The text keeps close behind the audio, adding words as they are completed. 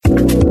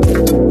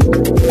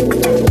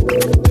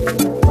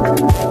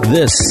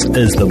This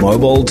is the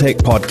Mobile Tech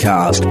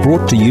Podcast,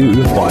 brought to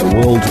you by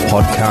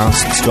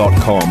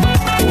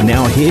worldpodcasts.com.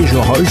 Now here's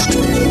your host,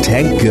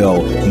 Tech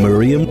Girl,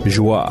 Miriam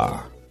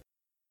Joie.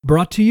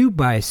 Brought to you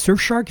by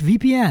Surfshark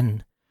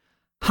VPN.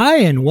 Hi,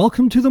 and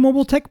welcome to the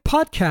Mobile Tech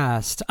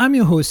Podcast. I'm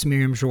your host,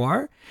 Miriam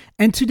Joie,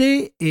 and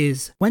today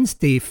is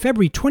Wednesday,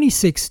 February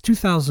 26,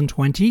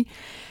 2020,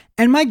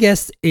 and my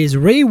guest is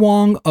Ray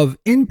Wong of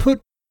Input.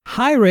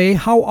 Hi, Ray.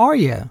 How are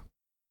you?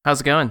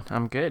 How's it going?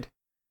 I'm good.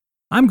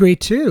 I'm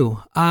great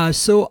too.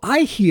 So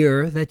I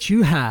hear that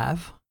you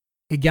have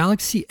a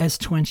Galaxy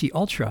S20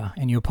 Ultra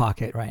in your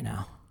pocket right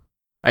now.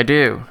 I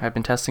do. I've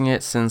been testing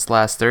it since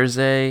last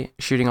Thursday,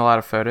 shooting a lot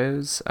of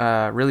photos,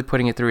 really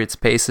putting it through its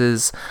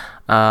paces,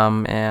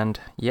 and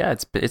yeah,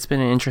 it's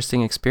been an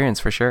interesting experience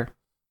for sure.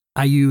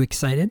 Are you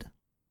excited?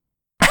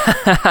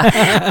 It's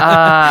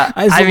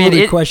a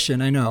loaded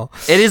question, I know.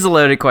 It is a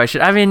loaded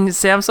question. I mean,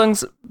 this is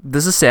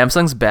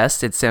Samsung's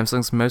best. It's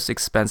Samsung's most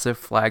expensive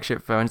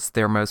flagship phone. It's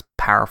their most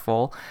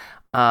powerful.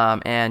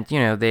 And,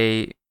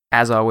 they,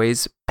 as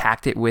always,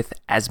 packed it with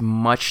as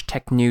much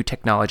new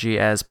technology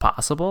as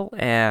possible.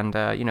 And,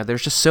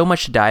 there's just so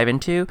much to dive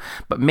into,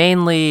 but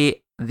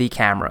mainly the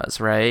cameras,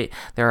 right?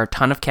 There are a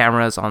ton of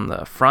cameras on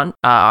the front,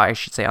 on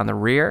the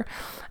rear.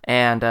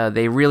 And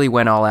they really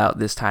went all out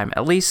this time,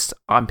 at least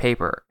on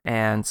paper.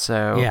 And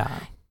so,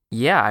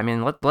 yeah. I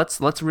mean,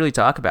 let's really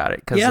talk about it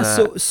because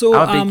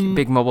I'm a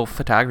big mobile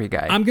photography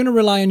guy. I'm gonna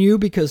rely on you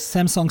because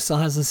Samsung still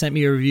hasn't sent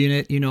me a review in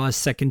it. As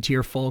second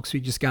tier folks, we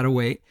just gotta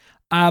wait.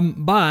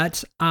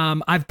 But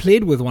I've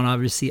played with one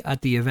obviously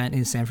at the event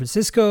in San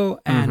Francisco,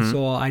 and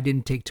so I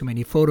didn't take too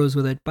many photos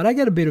with it. But I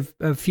get a bit of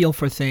a feel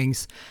for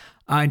things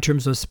in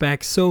terms of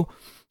specs. So,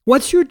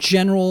 what's your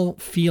general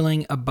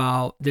feeling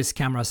about this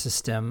camera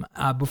system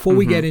before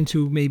we get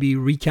into maybe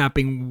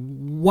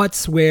recapping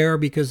what's where,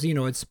 because,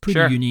 it's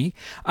pretty unique.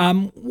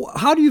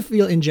 How do you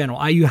feel in general?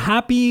 Are you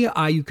happy?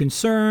 Are you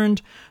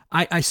concerned?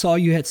 I saw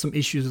you had some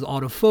issues with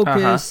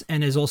autofocus,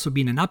 and there's also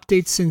been an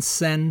update since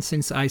then,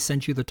 since I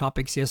sent you the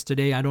topics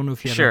yesterday. I don't know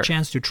if you had a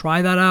chance to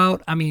try that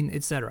out. I mean,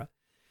 etc.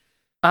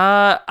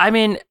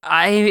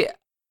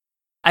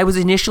 I was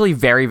initially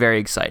very, very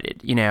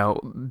excited,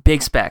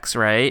 big specs,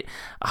 right?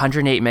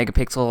 108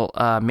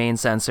 megapixel main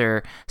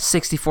sensor,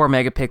 64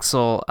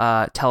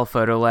 megapixel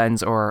telephoto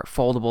lens or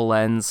foldable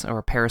lens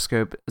or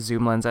periscope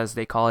zoom lens as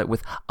they call it,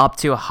 with up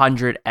to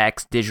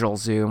 100x digital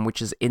zoom,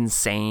 which is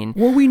insane.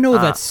 Well, we know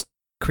that's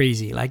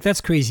crazy. Like,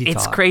 that's crazy talk.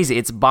 It's crazy.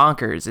 It's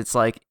bonkers. It's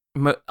like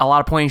a lot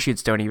of point and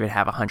shoots don't even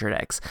have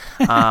 100x.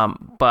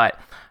 But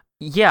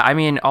yeah, I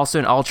mean, also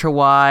an ultra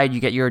wide, you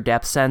get your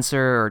depth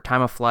sensor or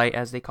time of flight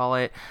as they call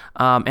it.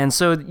 And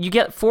so you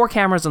get 4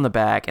 cameras on the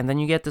back, and then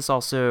you get this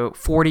also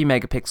 40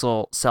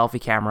 megapixel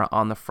selfie camera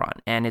on the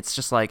front. And it's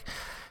just like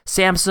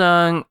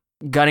Samsung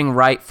gunning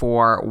right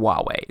for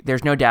Huawei.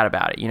 There's no doubt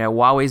about it.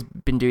 Huawei's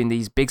been doing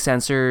these big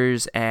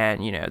sensors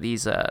and,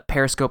 these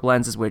periscope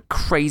lenses with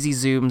crazy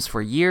zooms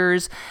for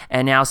years.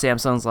 And now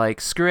Samsung's like,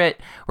 screw it.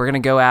 We're going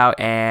to go out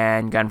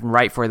and gun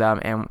right for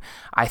them. And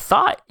I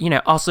thought,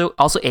 also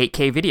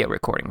 8K video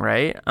recording,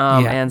 right?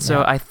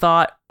 I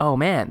thought, oh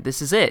man,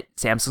 this is it.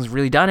 Samsung's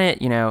really done it.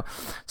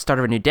 Start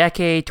of a new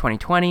decade,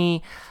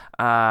 2020.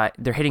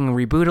 They're hitting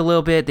reboot a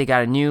little bit. They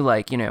got a new,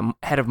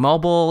 head of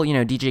mobile,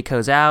 DJ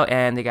Ko's out,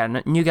 and they got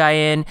a new guy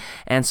in.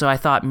 And so I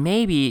thought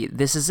maybe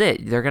this is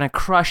it. They're going to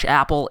crush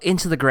Apple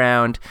into the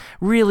ground,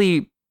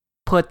 really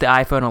put the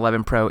iPhone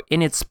 11 Pro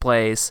in its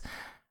place.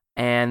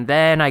 And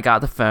then I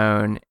got the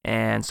phone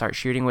and start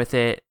shooting with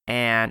it.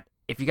 And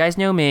if you guys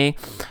know me,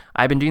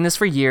 I've been doing this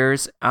for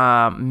years,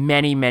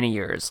 many, many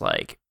years,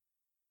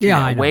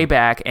 way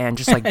back, and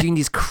just doing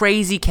these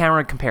crazy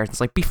camera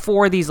comparisons,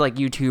 before these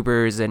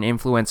YouTubers and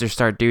influencers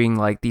start doing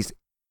these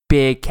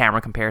big camera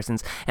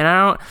comparisons. And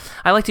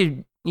I like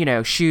to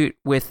shoot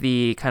with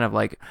the kind of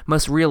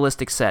most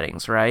realistic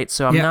settings, right?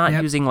 So I'm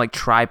not using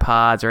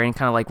tripods or any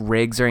kind of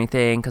rigs or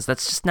anything, because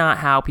that's just not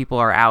how people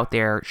are out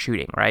there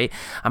shooting, right?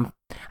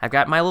 I've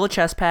got my little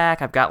chest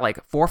pack. I've got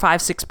 4,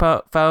 5, 6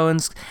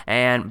 phones,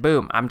 and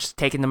boom, I'm just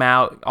taking them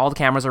out. All the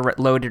cameras are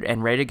loaded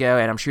and ready to go,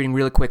 and I'm shooting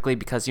really quickly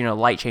because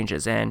light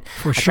changes, and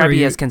I try to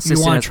be as consistent as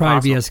possible. You want to try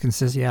to be as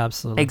consistent, yeah,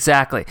 absolutely.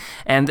 Exactly,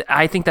 and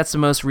I think that's the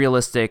most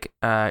realistic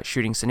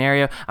shooting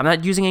scenario. I'm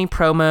not using any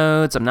pro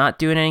modes. I'm not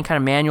doing any kind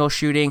of manual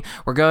shooting.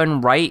 We're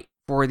going right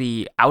for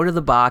the out of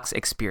the box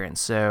experience.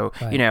 So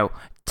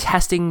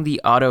testing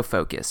the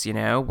autofocus,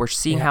 we're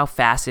seeing how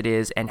fast it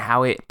is and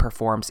how it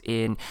performs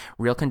in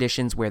real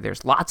conditions where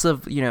there's lots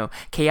of,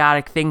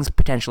 chaotic things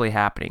potentially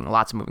happening,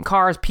 lots of moving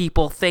cars,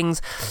 people,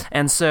 things.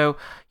 And so,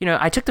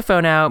 I took the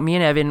phone out. Me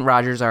and Evan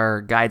Rogers,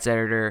 our guides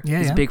editor,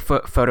 he's a big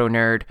photo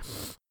nerd.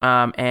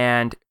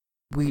 And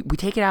we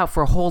take it out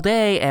for a whole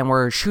day, and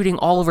we're shooting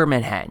all over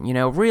Manhattan,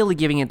 really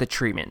giving it the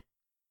treatment.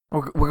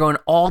 We're going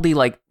all the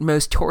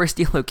most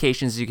touristy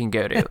locations you can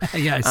go to.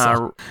 Yeah, I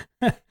saw.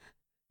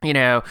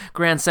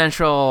 Grand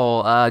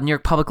Central, New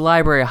York Public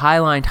Library,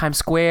 Highline, Times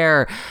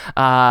Square,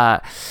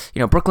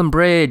 Brooklyn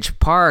Bridge,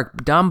 Park,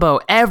 Dumbo,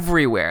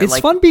 everywhere. It's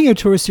fun being a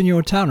tourist in your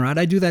own town, right?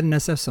 I do that in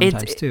SF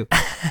sometimes too.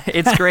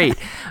 It's great.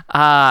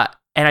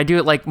 and I do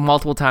it like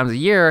multiple times a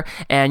year.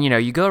 And,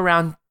 you go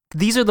around.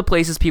 These are the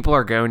places people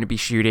are going to be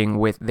shooting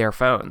with their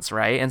phones,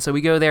 right? And so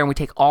we go there and we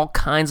take all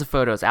kinds of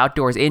photos,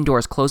 outdoors,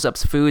 indoors,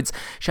 close-ups, foods,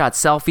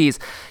 shots, selfies,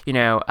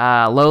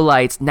 low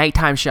lights,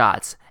 nighttime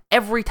shots,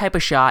 every type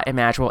of shot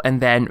imaginable,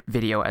 and then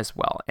video as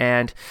well.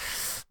 And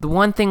the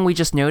one thing we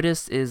just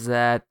noticed is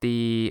that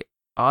the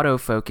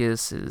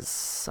autofocus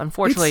is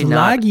unfortunately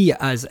not laggy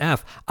as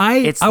F.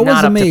 I not was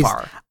up amazed. to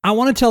par. I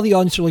want to tell the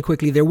audience really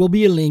quickly, there will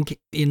be a link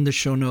in the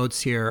show notes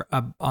here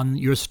on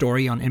your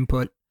story on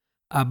Input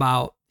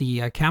about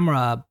the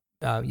camera,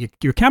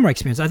 your camera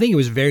experience. I think it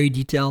was very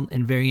detailed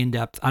and very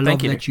in-depth. I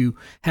love that you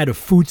had a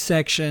food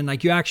section.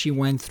 Like, you actually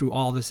went through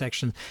all the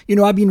sections.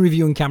 I've been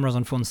reviewing cameras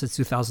on phones since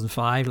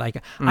 2005.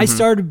 Like, I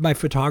started my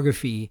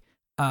photography,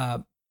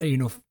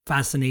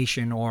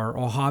 fascination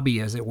or hobby,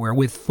 as it were,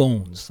 with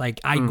phones. Like,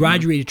 I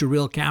graduated to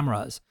real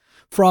cameras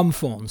from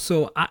phones.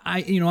 So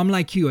I'm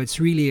like you. It's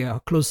really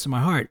close to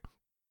my heart.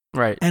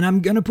 Right. And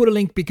I'm going to put a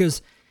link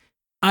because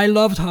I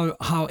loved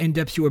how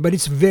in-depth you were, but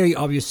it's very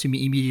obvious to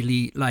me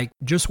immediately, like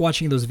just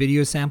watching those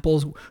video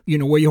samples,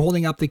 where you're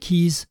holding up the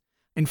keys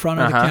in front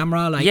of the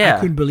camera. Like, I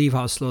couldn't believe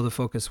how slow the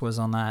focus was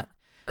on that.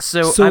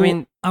 So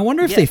I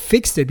wonder if they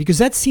fixed it, because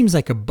that seems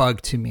like a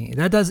bug to me.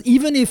 That does,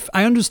 even if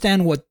I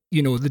understand what,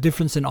 the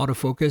difference in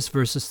autofocus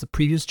versus the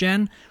previous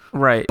gen.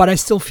 Right. But I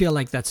still feel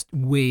like that's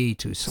way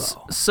too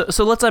slow.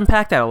 So let's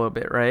unpack that a little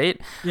bit, right?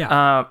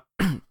 Yeah.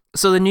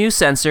 So the new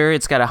sensor,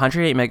 it's got a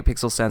 108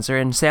 megapixel sensor,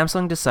 and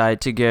Samsung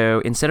decided to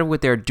go, instead of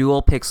with their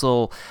dual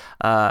pixel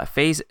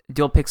autofocus,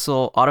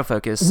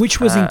 which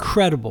was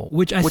incredible.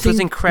 Which I think was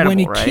incredible, when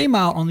it right? came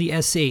out on the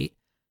S8,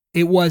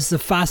 it was the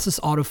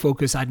fastest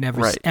autofocus I'd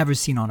never ever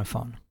seen on a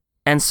phone.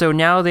 And so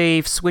now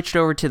they've switched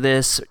over to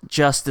this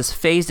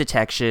phase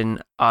detection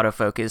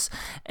autofocus.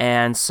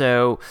 And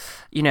so,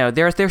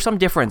 there's some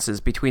differences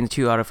between the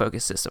two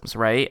autofocus systems,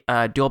 right?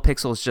 Dual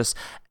pixel is just,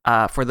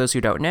 for those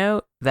who don't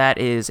know, that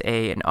is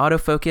an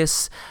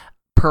autofocus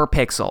per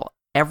pixel.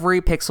 Every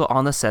pixel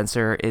on the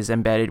sensor is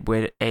embedded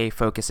with a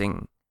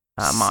focusing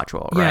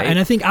module, right? Yeah, and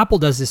I think Apple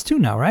does this too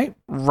now, right?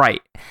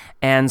 Right.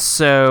 And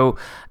so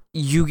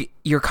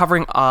you're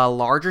covering a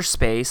larger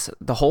space,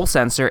 the whole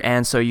sensor,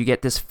 and so you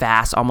get this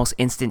fast, almost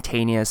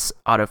instantaneous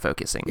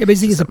autofocusing. Yeah,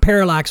 basically it's a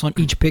parallax on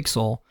each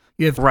pixel.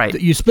 You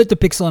split the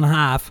pixel in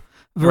half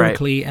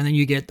vertically, and then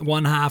you get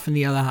one half and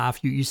the other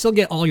half. You still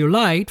get all your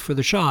light for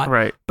the shot,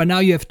 right? But now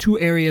you have two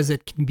areas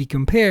that can be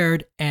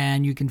compared,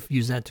 and you can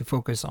use that to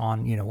focus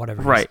on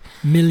whatever, right?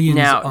 Millions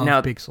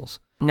of pixels.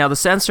 Now the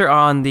sensor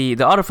on the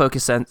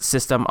autofocus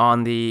system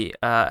on the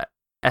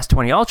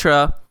S20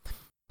 Ultra,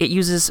 it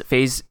uses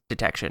phase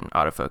detection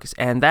autofocus,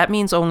 and that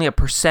means only a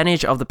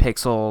percentage of the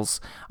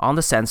pixels on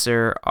the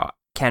sensor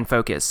can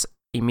focus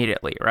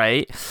immediately,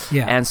 right?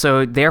 Yeah. And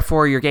so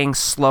therefore you're getting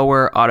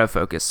slower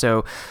autofocus.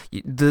 So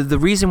the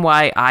reason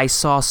why I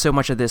saw so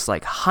much of this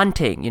like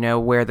hunting,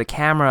 where the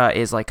camera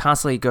is like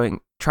constantly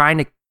trying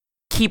to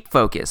keep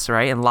focus,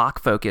 right, and lock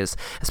focus,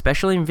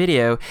 especially in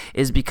video,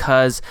 is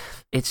because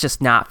it's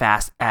just not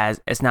as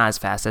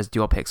fast as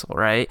dual pixel,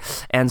 right?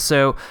 And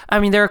so,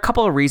 there are a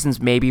couple of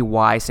reasons maybe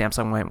why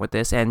Samsung went with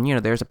this, and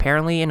there's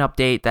apparently an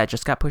update that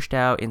just got pushed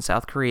out in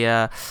South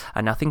Korea,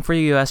 nothing for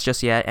the US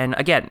just yet. And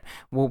again,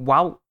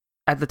 while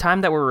at the time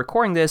that we're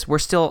recording this, we're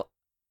still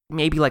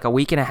maybe like a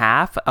week and a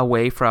half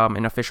away from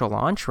an official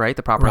launch, right?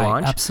 The proper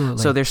launch.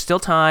 Absolutely. So there's still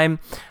time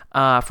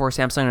for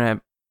Samsung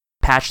to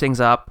patch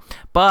things up,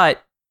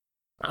 but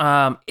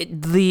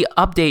the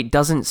update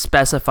doesn't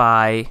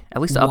specify,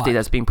 at least the update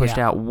that's being pushed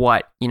out,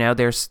 what,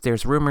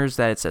 there's rumors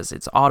that it says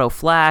it's auto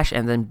flash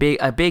and then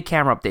a big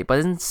camera update, but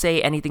it doesn't say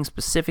anything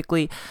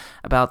specifically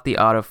about the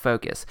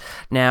autofocus.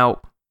 Now,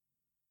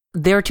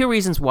 there are two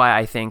reasons why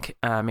I think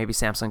maybe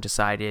Samsung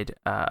decided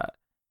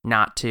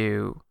not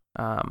to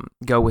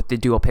go with the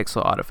dual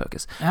pixel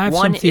autofocus. I have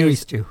some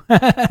theories too.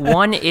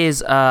 One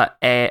is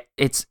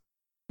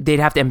they'd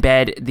have to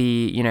embed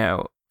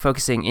the,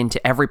 focusing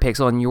into every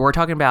pixel, and you were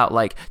talking about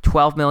like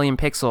 12 million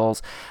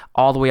pixels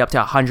all the way up to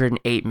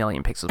 108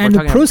 million pixels. And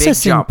we're the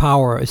processing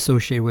power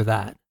associated with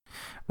that.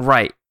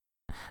 Right.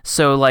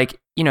 So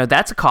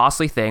that's a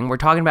costly thing. We're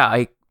talking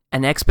about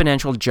an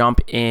exponential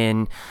jump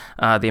in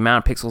the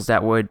amount of pixels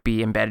that would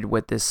be embedded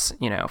with this,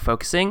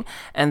 focusing.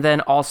 And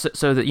then also,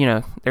 so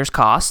that, there's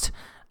cost.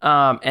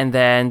 And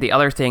then the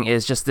other thing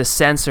is just the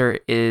sensor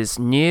is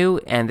new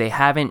and they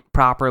haven't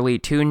properly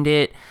tuned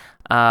it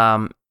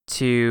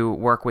to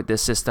work with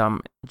this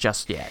system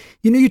just yet.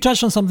 You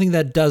touched on something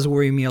that does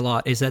worry me a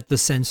lot, is that the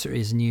sensor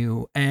is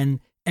new. And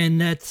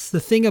that's the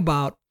thing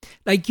about,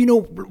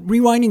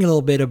 rewinding a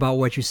little bit about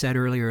what you said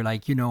earlier,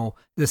 the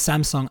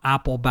Samsung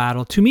Apple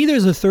battle. To me,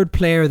 there's a third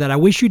player that I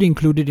wish you'd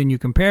included in your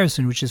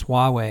comparison, which is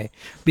Huawei.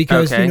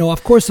 Because,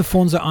 of course, the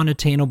phones are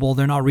unattainable.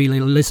 They're not really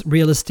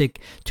realistic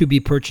to be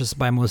purchased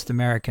by most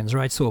Americans,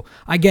 right? So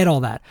I get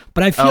all that.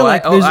 But I feel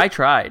I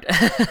tried.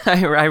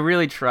 I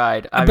really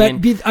tried. I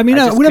would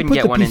have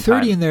put the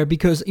P30 in there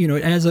because,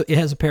 it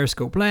has a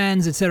periscope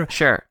lens, etc.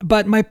 Sure.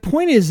 But my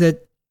point is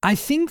that I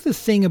think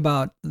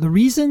the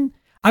reason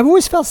I've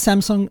always felt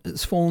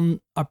Samsung's phone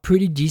are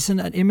pretty decent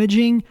at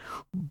imaging,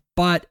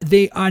 but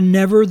they are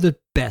never the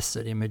best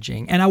at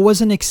imaging. And I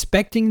wasn't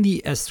expecting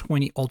the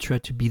S20 Ultra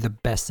to be the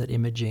best at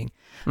imaging.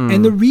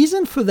 And the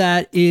reason for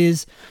that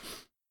is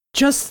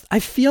just, I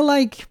feel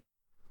like,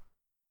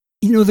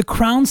 the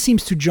crown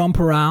seems to jump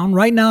around.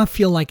 Right now, I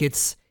feel like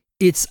it's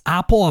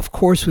Apple, of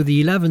course, with the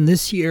 11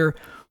 this year,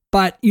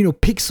 but,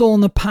 Pixel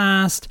in the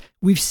past,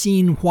 we've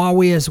seen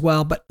Huawei as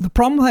well. But the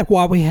problem that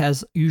Huawei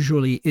has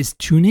usually is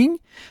tuning,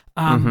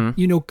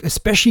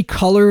 especially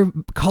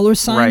color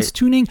science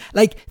tuning.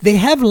 Like, they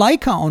have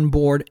Leica on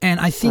board, and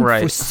I think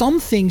for some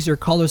things their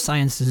color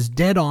science is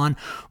dead on,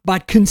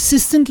 but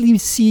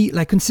consistency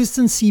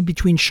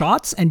between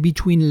shots and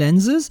between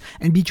lenses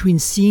and between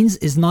scenes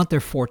is not their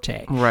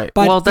forte. Right.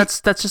 But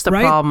that's just a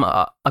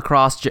problem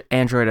across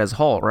Android as a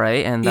whole,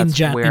 right? And that's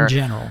in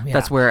general, yeah.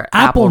 That's where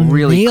Apple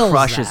really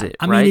crushes that. it.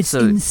 I mean, it's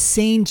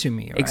insane to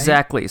me. Right?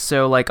 Exactly.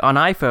 So, like on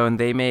iPhone,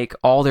 they make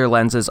all their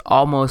lenses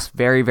almost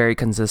very, very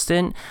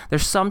consistent.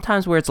 There's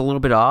sometimes where it's a little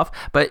bit off,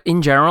 but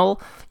in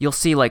general, you'll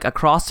see like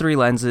across 3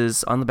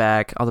 lenses on the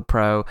back of the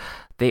Pro,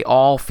 they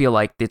all feel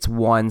like it's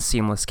one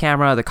seamless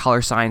camera. The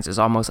color science is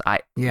almost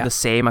the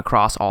same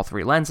across all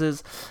 3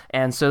 lenses.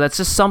 And so that's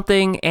just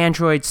something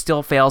Android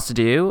still fails to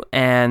do,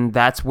 and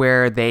that's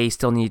where they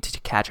still need to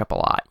catch up a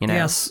lot,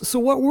 Yes. So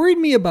what worried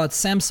me about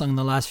Samsung in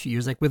the last few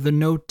years, like with the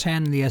Note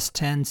 10 and the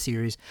S10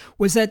 series,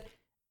 was that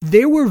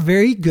they were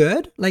very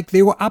good. Like,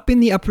 they were up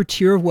in the upper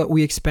tier of what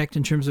we expect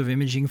in terms of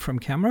imaging from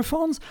camera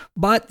phones,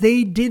 but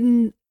they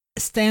didn't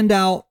stand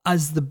out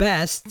as the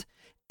best.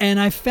 And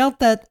I felt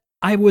that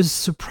I was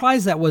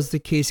surprised that was the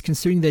case,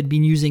 considering they'd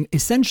been using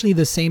essentially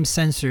the same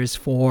sensors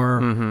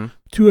for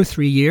 2 or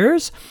 3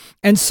 years.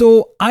 And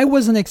so I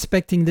wasn't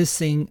expecting this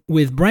thing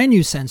with brand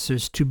new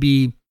sensors to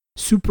be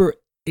super.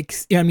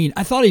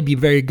 I thought it'd be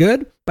very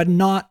good, but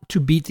not to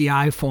beat the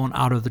iPhone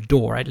out of the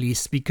door, at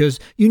least, because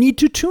you need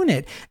to tune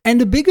it.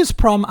 And the biggest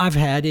problem I've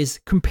had is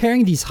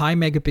comparing these high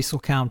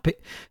megapixel count,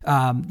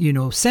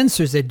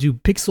 sensors that do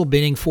pixel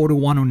binning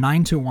 4:1 or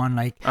 9:1,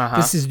 like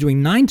this is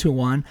doing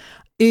 9:1.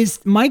 Is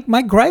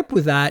my gripe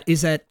with that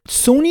is that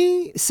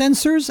Sony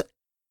sensors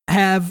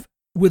have,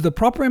 with the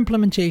proper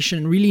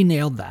implementation, really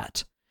nailed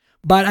that.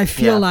 But I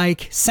feel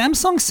like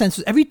Samsung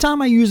sensors, every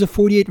time I use a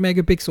 48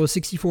 megapixel or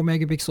 64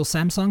 megapixel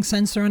Samsung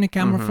sensor on a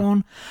camera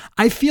phone,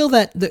 I feel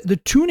that the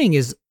tuning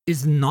is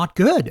not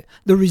good.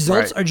 The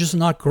results are just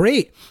not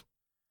great.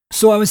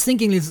 So I was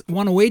thinking it's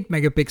 108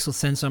 megapixel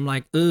sensor. I'm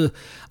like, ugh.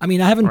 I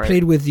mean, I haven't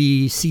played with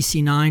the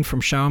CC9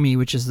 from Xiaomi,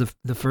 which is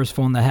the first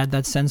phone that had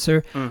that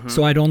sensor.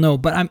 So I don't know.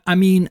 But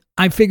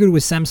I figured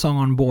with Samsung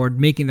on board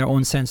making their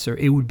own sensor,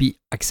 it would be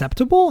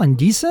acceptable and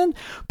decent.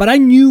 But I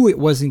knew it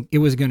was going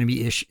to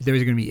be there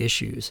was going to be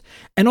issues,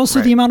 and also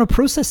the amount of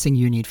processing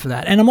you need for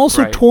that. And I'm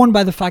also torn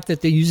by the fact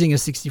that they're using a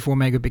 64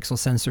 megapixel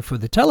sensor for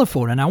the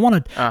telephone. And I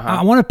want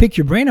to pick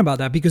your brain about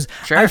that, because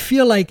I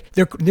feel like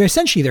they're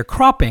essentially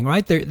cropping,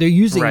 right? They're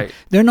using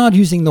they're not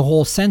using the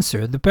whole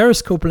sensor. The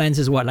periscope lens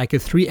is what, like a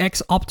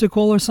 3x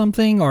optical or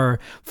something, or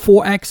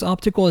 4x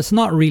optical. It's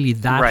not really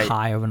that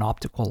high of an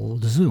optical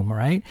zoom,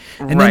 right?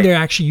 And then they're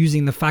actually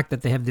using the fact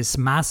that they have this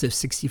massive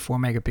 64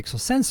 megapixel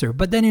sensor.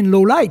 But then in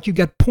low light, you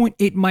got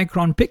 0.8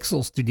 micron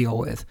pixels to deal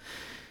with.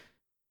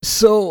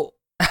 So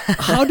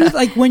how do,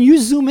 like, when you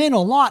zoom in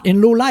a lot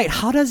in low light,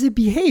 how does it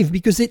behave?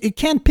 Because it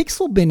can't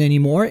pixel bin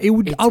anymore. It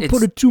would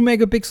output a 2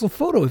 megapixel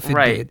photo if it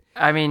did.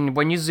 I mean,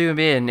 when you zoom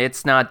in,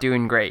 it's not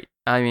doing great.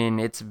 I mean,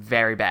 it's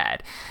very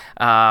bad.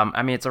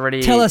 It's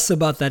already... Tell us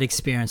about that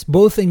experience,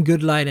 both in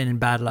good light and in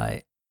bad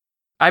light.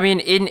 I mean,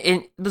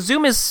 in the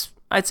zoom is,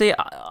 I'd say,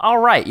 all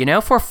right,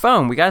 for a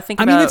phone. We got to think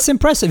about... I mean, it's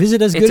impressive. Is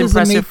it as good as the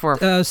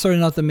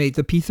Mate,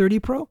 the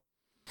P30 Pro?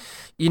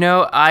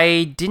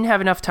 I didn't have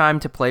enough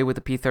time to play with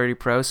the P30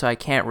 Pro, so I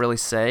can't really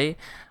say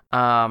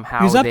how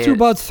It's up to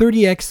about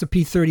 30x the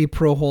P30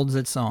 Pro holds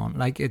its own.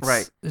 Like,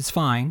 it's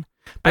fine.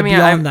 But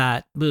beyond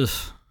that, ugh.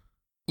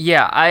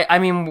 Yeah, I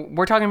mean,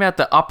 we're talking about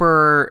the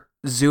upper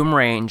zoom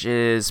range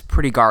is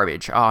pretty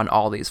garbage on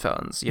all these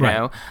phones.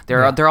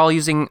 They're all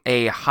using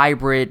a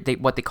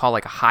hybrid, what they call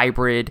like a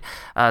hybrid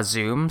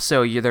zoom.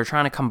 So they're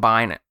trying to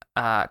combine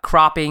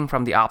cropping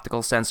from the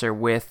optical sensor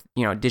with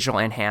digital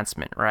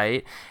enhancement,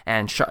 right?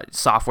 And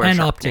software and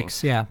sharpening.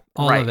 Optics,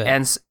 all of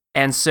it.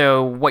 And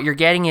so what you're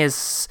getting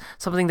is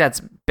something that's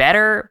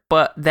better,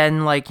 but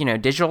then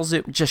digital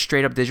zoom, just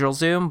straight up digital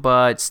zoom,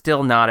 but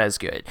still not as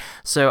good.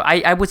 So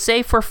I would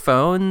say for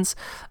phones,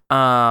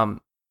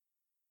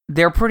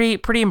 they're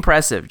pretty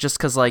impressive, just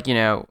because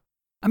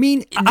I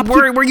mean,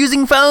 we're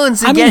using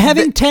phones. I mean,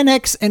 having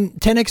 10x and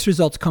 10x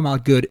results come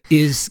out good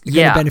is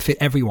going to benefit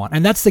everyone.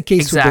 And that's the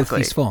case with both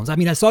these phones. I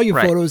mean, I saw your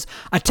photos.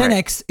 At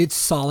 10x, it's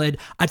solid.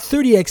 At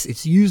 30x,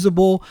 it's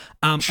usable.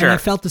 And I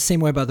felt the same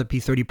way about the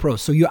P30 Pro.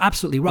 So you're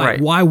absolutely right.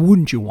 Why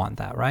wouldn't you want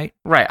that, right?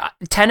 Right.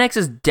 10x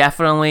is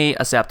definitely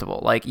acceptable.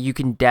 Like, you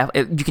can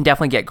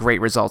definitely get great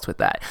results with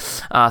that.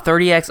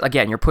 30x,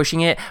 again, you're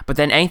pushing it. But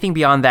then anything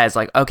beyond that is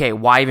like, okay,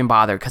 why even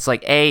bother? Because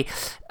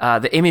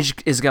the image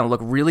is going to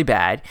look really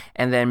bad,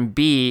 and then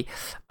B,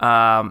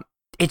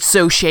 it's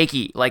so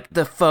shaky. Like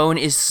the phone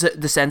is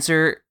the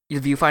sensor, the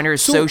viewfinder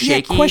is so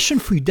shaky. Question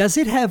for you: does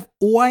it have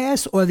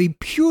OIS, or are they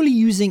purely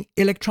using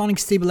electronic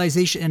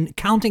stabilization and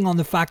counting on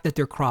the fact that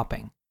they're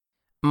cropping?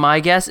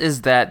 My guess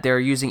is that they're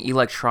using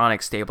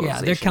electronic stabilization.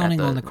 Yeah, they're counting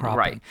on the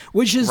cropping,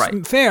 which is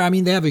fair. I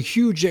mean, they have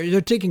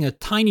they're taking a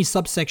tiny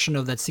subsection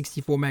of that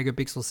 64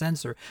 megapixel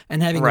sensor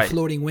and having a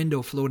floating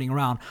window floating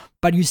around.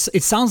 But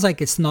it sounds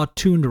like it's not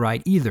tuned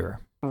right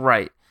either.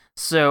 Right.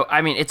 So,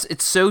 I mean,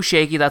 it's so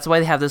shaky. That's why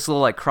they have this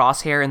little like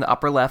crosshair in the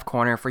upper left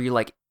corner for you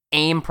like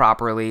aim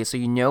properly so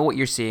you know what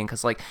you're seeing,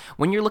 because like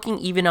when you're looking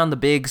even on the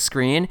big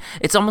screen,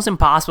 it's almost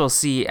impossible to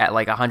see at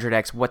like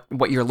 100x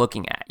what you're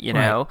looking at, you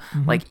know.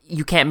 Like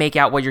you can't make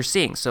out what you're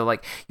seeing, so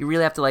like you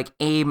really have to like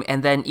aim,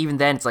 and then even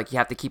then it's like you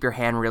have to keep your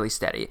hand really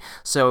steady.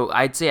 So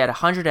I'd say at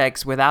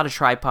 100x without a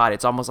tripod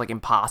it's almost like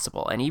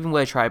impossible, and even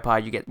with a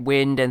tripod you get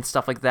wind and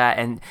stuff like that,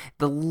 and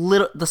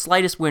the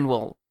slightest wind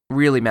will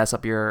really mess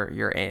up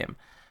your aim.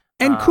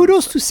 And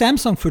kudos to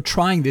Samsung for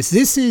trying this.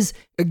 This is,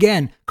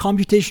 again,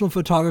 computational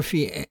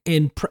photography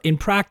in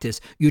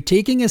practice. You're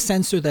taking a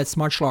sensor that's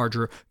much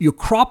larger, you're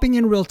cropping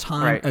in real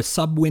time a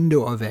sub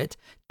window of it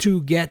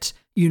to get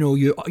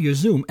your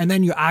zoom, and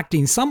then you're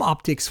acting some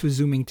optics for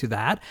zooming to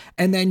that,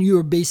 and then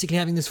you're basically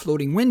having this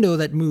floating window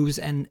that moves,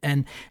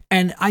 and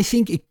I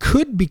think it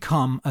could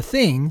become a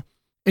thing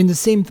in the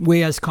same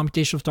way as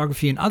computational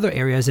photography in other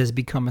areas has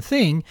become a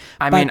thing.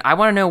 I mean, I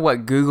want to know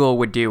what Google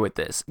would do with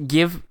this.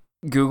 Give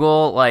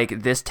Google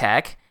like this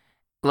tech,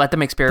 let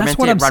them experiment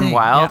it, run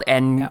wild,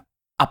 and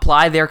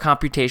apply their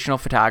computational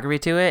photography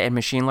to it and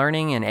machine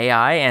learning and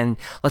AI, and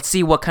let's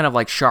see what kind of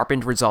like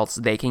sharpened results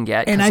they can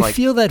get. And I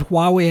feel that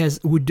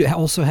Huawei would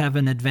also have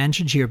an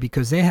advantage here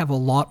because they have a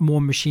lot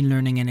more machine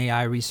learning and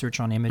AI research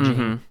on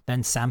imaging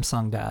than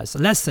Samsung does.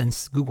 Less than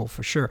Google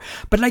for sure.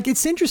 But like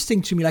it's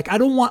interesting to me. Like I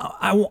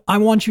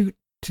want you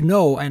to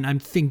know, and I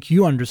think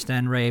you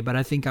understand, Ray, but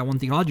I think I want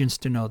the audience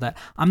to know that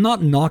I'm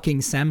not knocking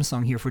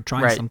Samsung here for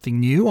trying something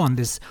new on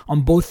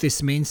both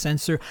this main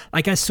sensor.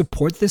 Like I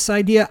support this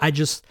idea. I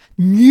just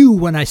knew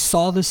when I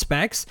saw the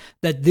specs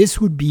that this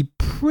would be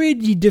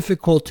pretty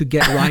difficult to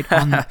get right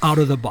out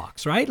of the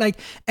box, right? Like,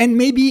 and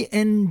maybe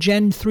in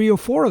Gen 3 or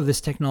 4 of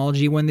this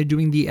technology when they're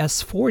doing the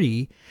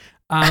S40,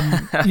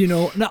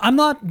 no, I'm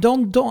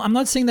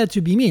not saying that to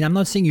be mean. I'm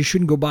not saying you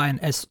shouldn't go buy an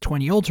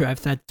S20 Ultra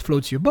if that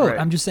floats your boat.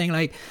 I'm just saying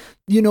like,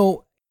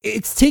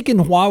 it's taken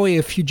Huawei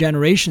a few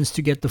generations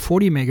to get the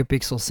 40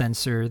 megapixel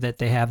sensor that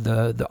they have,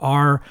 the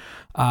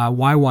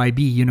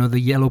RYYB, the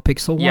yellow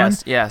pixel one.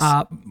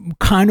 Yes.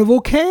 Kind of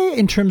okay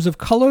in terms of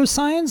color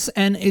science.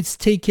 And it's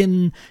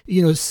taken,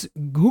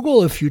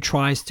 Google a few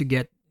tries to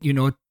get,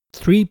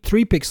 three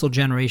pixel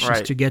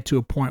generations to get to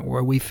a point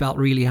where we felt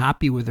really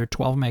happy with their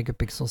 12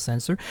 megapixel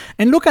sensor.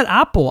 And look at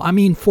Apple. I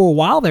mean, for a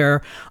while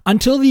there,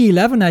 until the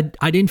 11,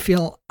 I didn't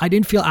feel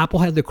Apple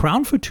had the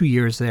crown for 2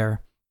 years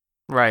there.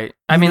 Right.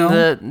 I mean,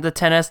 the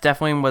 10S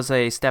definitely was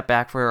a step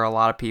back for a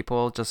lot of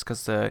people just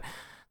because the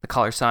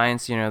color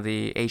science,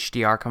 the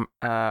HDR,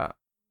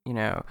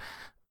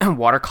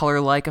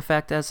 watercolor-like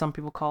effect, as some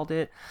people called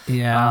it.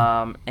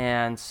 Yeah.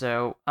 And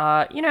so,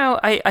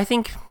 I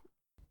think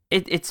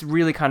it's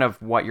really kind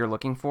of what you're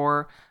looking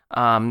for.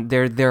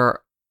 There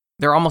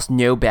are almost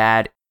no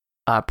bad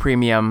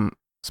premium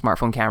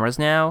smartphone cameras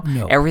now.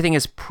 No. Everything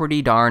is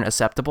pretty darn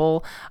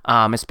acceptable,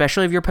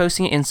 especially if you're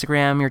posting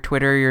Instagram, your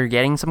Twitter, you're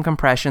getting some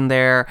compression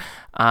there,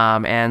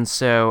 and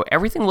so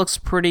everything looks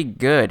pretty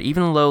good,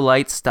 even low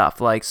light stuff.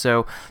 Like,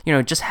 so,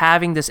 just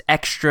having this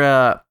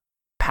extra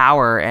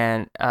power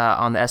and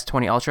on the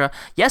S20 Ultra,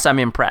 yes, I'm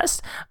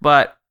impressed,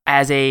 but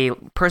as a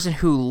person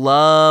who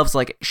loves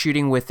like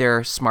shooting with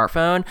their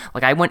smartphone,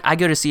 like I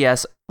go to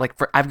CS,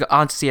 I've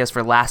gone to CS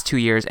for the last 2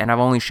 years, and I've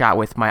only shot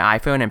with my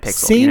iPhone and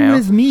Pixel. Same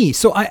with me.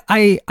 So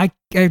I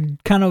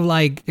kind of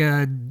like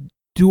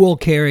dual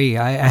carry.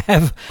 I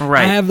have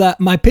that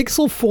my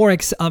Pixel 4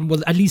 XL.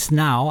 Well, at least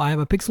now I have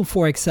a Pixel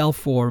 4 XL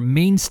for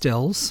main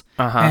stills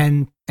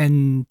and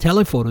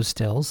telephoto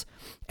stills,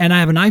 and I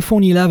have an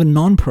iPhone 11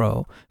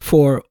 non-Pro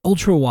for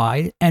ultra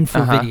wide and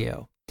for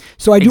video.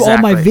 So I do all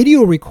my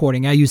video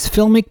recording. I use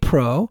Filmic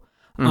Pro.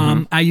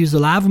 I use a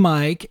lav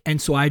mic,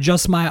 and so I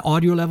adjust my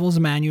audio levels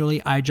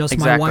manually. I adjust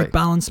my white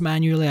balance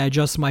manually. I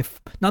adjust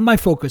not my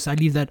focus. I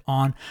leave that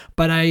on,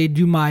 but I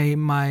do my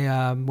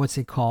what's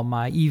it called?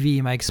 My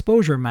EV, my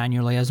exposure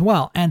manually as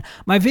well. And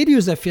my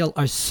videos, I feel,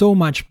 are so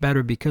much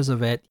better because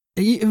of it.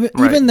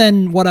 Even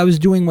than what I was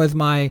doing with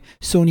my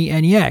Sony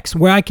NEX,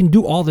 where I can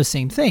do all the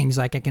same things.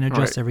 Like I can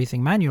adjust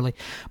everything manually,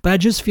 but I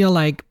just feel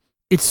like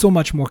it's so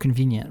much more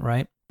convenient,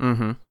 right?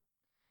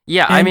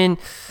 Yeah, and I mean,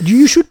 do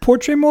you shoot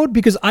portrait mode?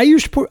 Because I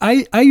use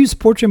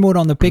portrait mode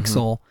on the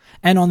Pixel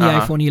and on the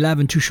iPhone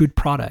 11 to shoot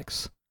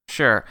products.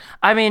 Sure.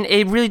 I mean,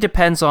 it really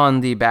depends on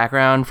the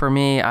background for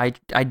me. I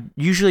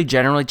usually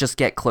generally just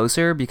get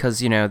closer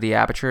because, you know, the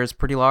aperture is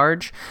pretty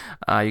large.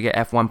 You get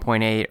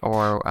f1.8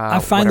 or I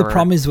find whatever. the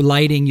problem is with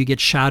lighting. You get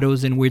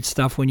shadows and weird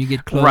stuff when you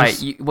get close.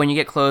 Right. When you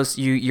get close,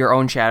 your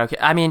own shadow.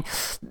 I mean,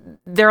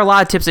 there are a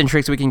lot of tips and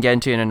tricks we can get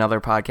into in another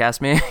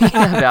podcast, maybe,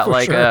 about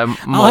like sure.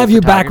 I'll have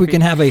you back. We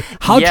can have a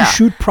how to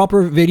shoot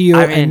proper video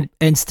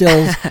and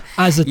stills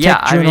as a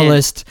tech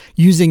journalist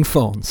using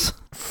phones.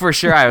 For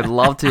sure, I would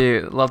love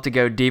to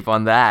go deep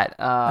on that.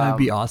 That'd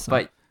be awesome.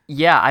 But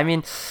yeah, I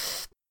mean,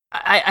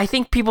 I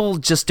think people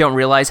just don't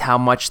realize how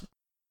much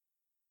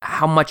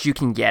you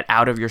can get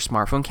out of your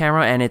smartphone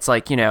camera. And it's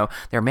like, you know,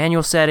 there are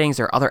manual settings,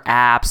 there are other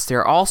apps, there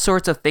are all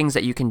sorts of things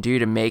that you can do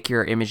to make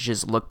your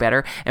images look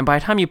better. And by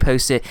the time you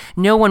post it,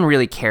 no one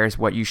really cares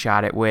what you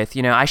shot it with.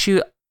 You know,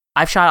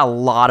 I've shot a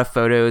lot of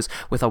photos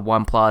with a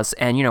OnePlus,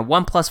 and, you know,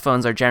 OnePlus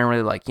phones are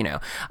generally like, you know,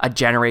 a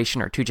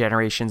generation or 2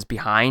 generations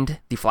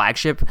behind the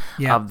flagship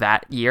of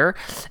that year.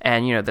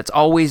 And, you know, that's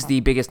always the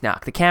biggest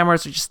knock. The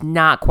cameras are just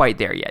not quite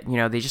there yet. You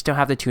know, they just don't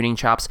have the tuning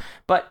chops.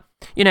 But,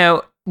 you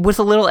know, with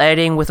a little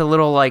editing, with a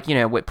little, like, you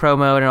know, with pro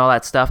mode and all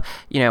that stuff,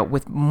 you know,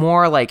 with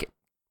more like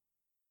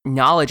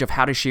knowledge of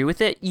how to shoot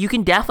with it, you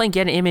can definitely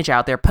get an image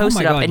out there, post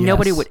it up, and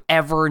nobody would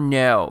ever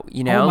know.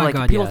 You know,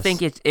 like people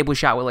think it was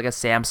shot with like a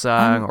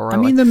Samsung or. I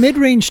mean, the mid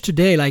range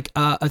today, like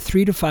a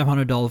 $300 to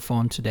 $500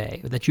 phone today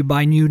that you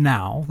buy new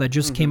now, that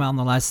just came out in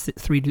the last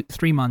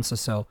 3 months or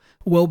so,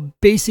 will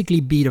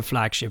basically beat a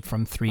flagship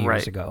from 3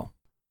 years ago.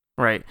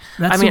 Right.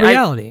 That's the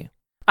reality.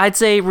 I'd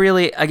say,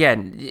 really,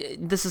 again,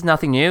 this is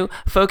nothing new.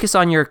 Focus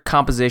on your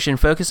composition,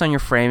 focus on your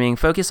framing,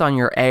 focus on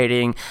your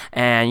editing,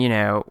 and, you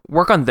know,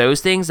 work on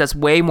those things. That's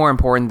way more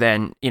important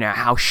than, you know,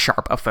 how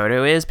sharp a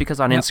photo is, because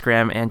on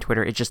Instagram and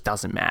Twitter, it just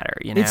doesn't matter,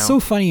 you know? It's so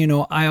funny, you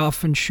know, I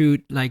often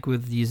shoot, like,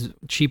 with these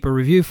cheaper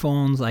review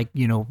phones, like,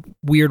 you know,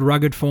 weird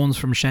rugged phones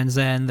from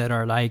Shenzhen that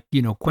are, like,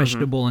 you know,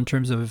 questionable in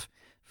terms of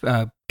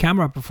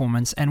camera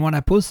performance. And when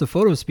I post the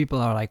photos, people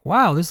are like,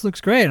 wow, this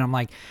looks great. And I'm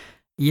like,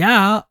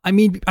 yeah, I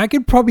mean, I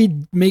could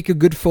probably make a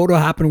good photo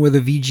happen with a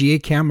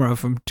VGA camera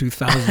from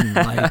 2000.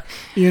 Like,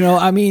 you know,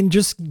 I mean,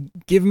 just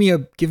give me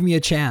a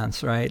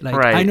chance, right? Like,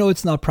 I know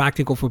it's not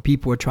practical for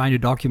people who are trying to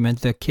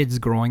document their kids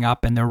growing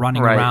up and they're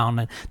running around.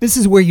 And this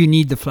is where you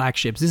need the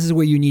flagships. This is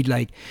where you need,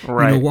 like, you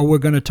know, what we're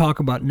going to talk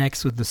about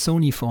next with the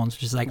Sony phones,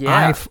 which is like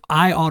eye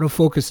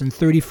autofocus and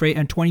 30 frame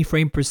and 20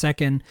 frame per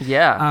second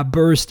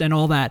burst and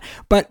all that.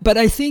 But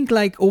I think,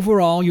 like,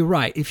 overall, you're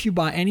right. If you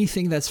buy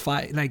anything that's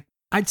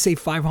I'd say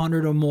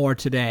 500 or more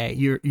today,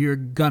 you're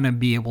gonna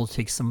be able to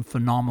take some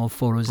phenomenal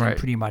photos in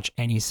pretty much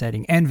any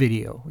setting and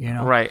video, you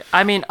know? Right.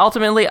 I mean,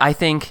 ultimately, I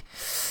think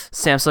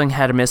Samsung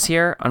had a miss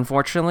here.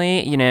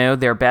 Unfortunately, you know,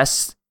 their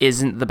best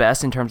isn't the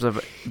best in terms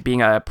of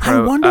being a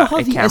pro. I wonder how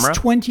the camera.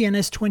 S20 and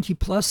S20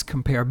 Plus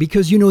compare,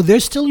 because, you know, they're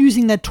still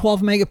using that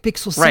 12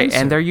 megapixel sensor. Right,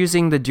 and they're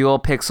using the dual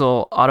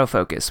pixel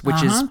autofocus,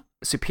 which is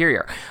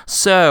superior.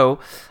 So,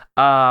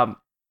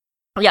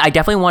 yeah, I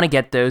definitely want to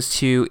get those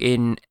two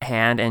in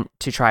hand and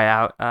to try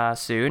out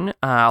soon.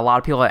 A lot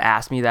of people had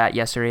asked me that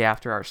yesterday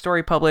after our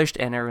story published,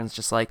 and everyone's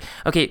just like,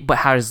 okay, but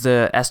how does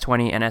the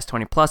S20 and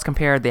S20 Plus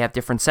compare? They have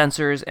different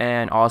sensors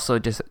and also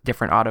just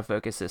different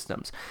autofocus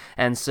systems.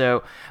 And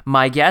so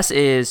my guess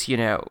is, you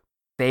know,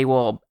 they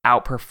will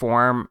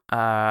outperform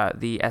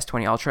the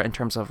S20 Ultra in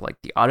terms of, like,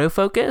 the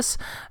autofocus.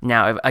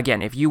 Now,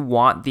 if you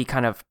want the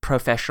kind of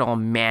professional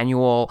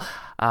manual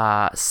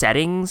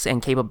settings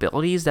and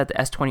capabilities that the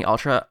S20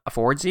 Ultra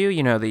affords you,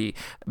 you know, the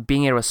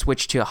being able to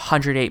switch to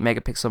 108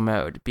 megapixel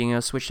mode, being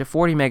able to switch to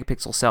 40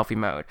 megapixel selfie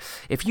mode.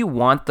 If you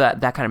want that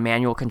kind of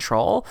manual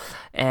control,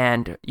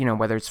 and, you know,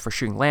 whether it's for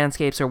shooting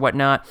landscapes or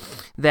whatnot,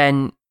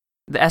 then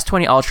the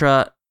S20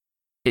 Ultra,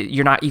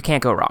 you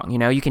can't go wrong. You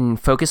know, you can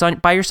focus on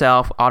it by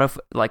yourself,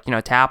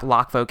 tap,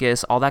 lock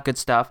focus, all that good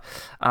stuff.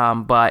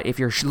 But if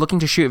you're looking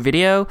to shoot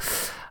video,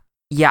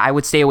 yeah, I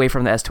would stay away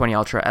from the S20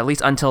 Ultra, at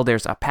least until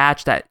there's a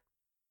patch that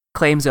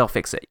claims they'll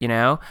fix it. You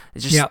know,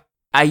 it's just,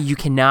 you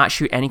cannot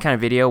shoot any kind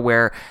of video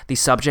where the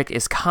subject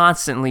is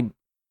constantly,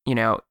 you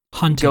know,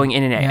 hunting, going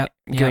in and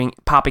out,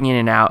 popping in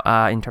and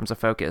out in terms of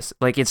focus.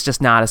 Like, it's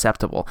just not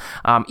acceptable.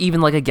 Even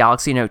like a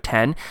Galaxy Note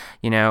 10,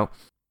 you know,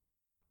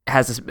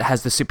 has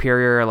the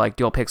superior, like,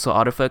 dual pixel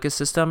autofocus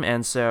system,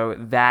 and so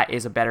that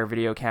is a better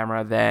video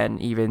camera than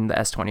even the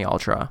S20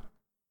 Ultra.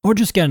 Or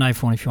just get an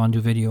iPhone if you want to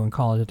do video and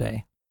call it a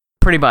day.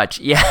 Pretty much,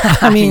 yeah.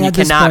 I mean, you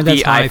cannot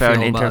beat iPhone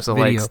iPhone in terms of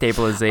video, like,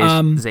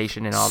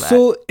 stabilization and all that.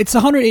 So it's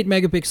 108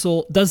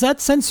 megapixel. Does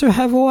that sensor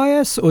have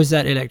OIS, or is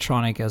that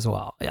electronic as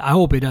well? I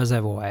hope it does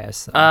have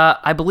OIS.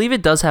 I believe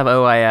it does have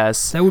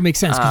OIS. That would make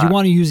sense, because you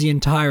want to use the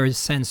entire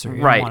sensor.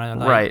 You right, don't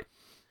wanna, right.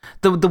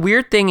 The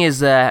weird thing is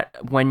that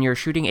when you're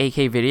shooting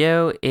 8K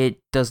video, it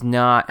does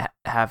not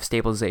have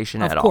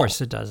stabilization at all. Of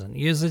course it doesn't,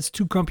 because it's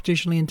too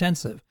computationally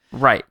intensive.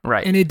 Right.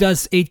 And it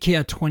does 8K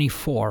at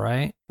 24,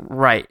 right?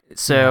 Right.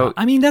 So yeah.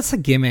 I mean, that's a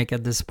gimmick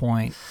at this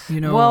point.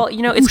 Well,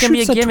 it's gonna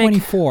be a gimmick.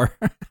 24.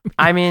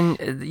 I mean,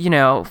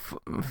 real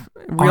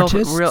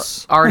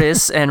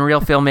artists and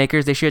real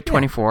filmmakers, they shoot at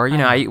 24.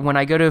 When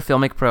I go to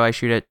Filmic Pro, I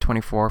shoot at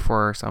 24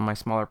 for some of my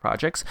smaller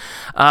projects.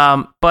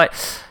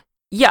 But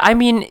yeah, I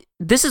mean,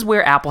 this is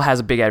where Apple has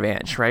a big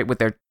advantage, right? With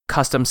their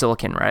custom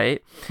silicon,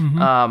 right?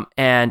 Mm-hmm.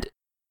 And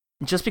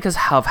just because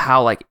of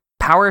how like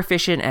power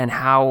efficient and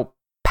how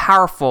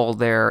powerful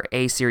their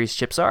A series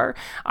chips are,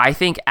 I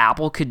think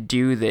Apple could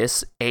do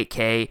this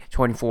 8K,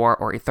 24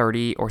 or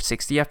 30 or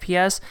 60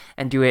 FPS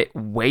and do it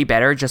way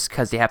better just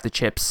because they have the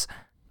chips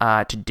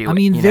to do it. I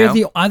mean,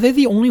 are they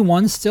the only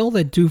ones still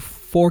that do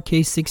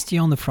 4K 60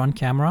 on the front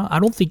camera? I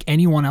don't think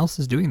anyone else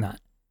is doing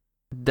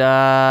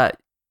that.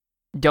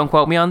 Don't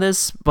quote me on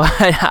this, but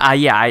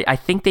I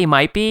think they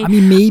might be. I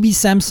mean, maybe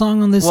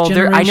Samsung on this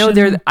generation.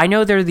 I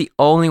know they're the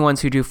only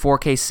ones who do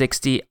 4K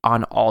 60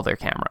 on all their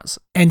cameras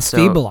and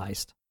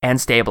stabilized.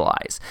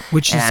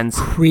 Which is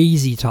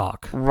crazy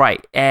talk.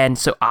 Right. And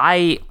so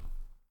I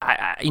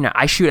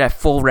shoot at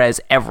full res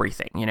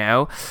everything,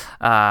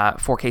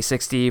 4K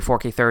 60,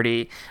 4K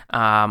 30.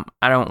 I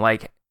don't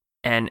like,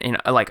 and in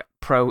like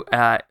pro,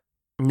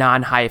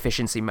 non-high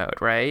efficiency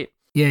mode, right?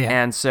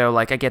 Yeah. And so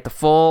like I get the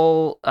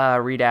full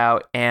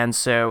readout. And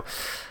so,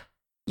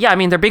 yeah, I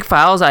mean, they're big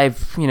files. I've,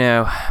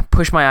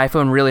 pushed my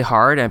iPhone really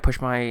hard and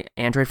pushed my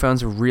Android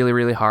phones really,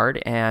 really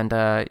hard. And,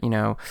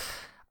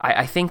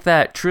 I think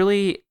that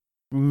truly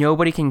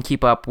nobody can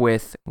keep up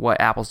with what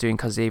Apple's doing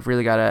because they've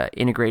really got an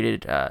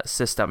integrated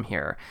system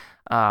here.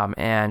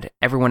 And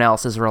everyone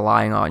else is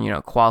relying on,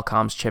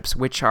 Qualcomm's chips,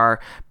 which are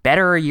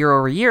better year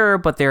over year,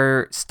 but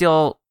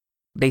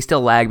they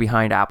still lag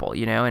behind Apple,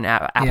 and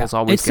Apple's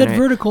always it's that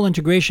vertical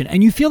integration.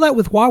 And you feel that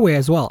with Huawei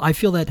as well. I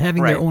feel that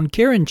having their own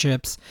Kirin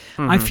chips,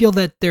 I feel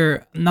that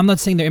I'm not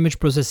saying their image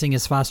processing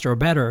is faster or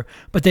better,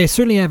 but they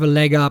certainly have a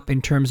leg up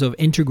in terms of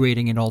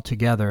integrating it all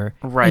together.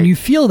 Right. And you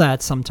feel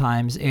that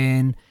sometimes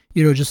in,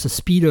 just the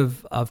speed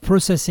of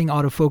processing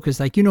autofocus.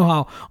 Like,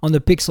 how on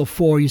the Pixel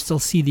 4, you still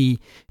see the,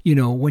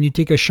 when you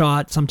take a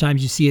shot,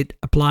 sometimes you see it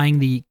applying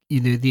the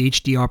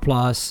HDR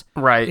plus.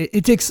 Right.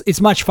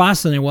 It's much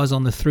faster than it was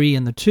on the 3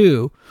 and the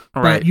 2,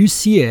 right. But you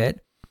see it,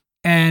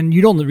 and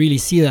you don't really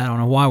see that on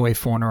a Huawei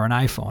phone or an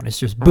iPhone. It's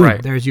just boom,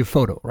 There's your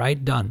photo,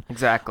 right? Done.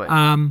 Exactly.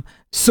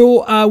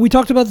 So we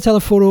talked about the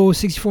telephoto,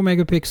 64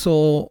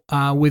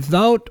 megapixel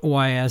without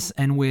OIS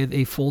and with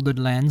a folded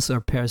lens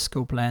or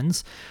periscope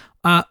lens.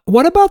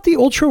 What about the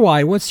ultra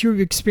wide? What's your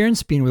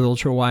experience been with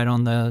ultra wide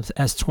on the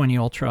S20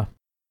 Ultra?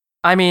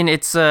 I mean,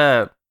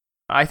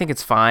 I think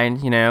it's fine.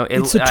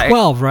 It's a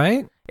 12,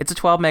 right? It's a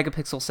 12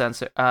 megapixel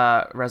sensor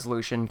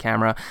resolution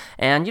camera,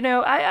 and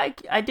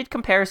I did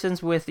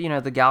comparisons with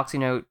the Galaxy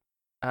Note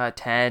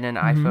 10 and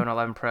iPhone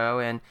 11 Pro,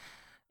 and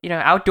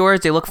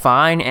outdoors they look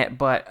fine,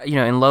 but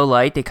in low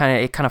light it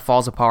kind of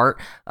falls apart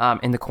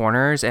in the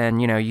corners,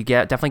 and you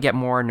definitely get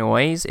more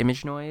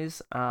image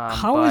noise.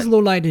 How is low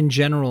light in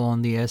general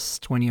on the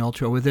S20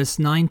 Ultra with this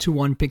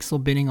 9:1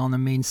 pixel binning on the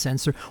main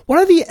sensor? What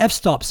are the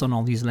f-stops on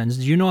all these lenses?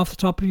 Do you know off the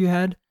top of your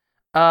head?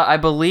 I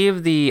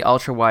believe the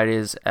ultra wide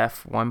is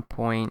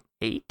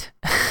f1.8.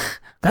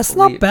 That's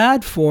not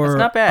bad for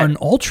an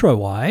ultra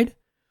wide.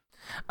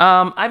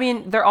 I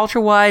mean, they're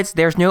ultra wides.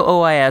 There's no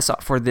OIS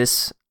for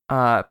this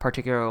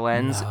particular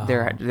lens.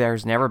 No.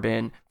 There's never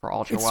been for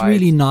ultra wide. It's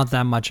really not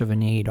that much of a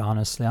need,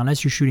 honestly,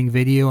 unless you're shooting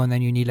video and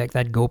then you need like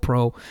that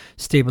GoPro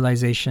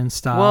stabilization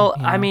style. Well,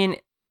 I mean,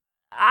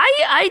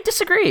 I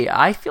disagree.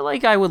 I feel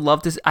like I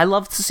love to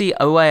see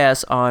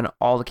OIS on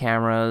all the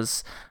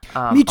cameras.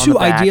 Me too,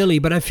 ideally,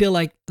 but I feel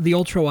like the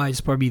ultra wide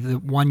is probably the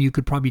one you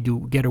could probably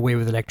get away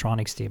with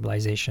electronic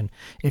stabilization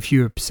if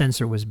your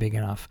sensor was big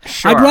enough.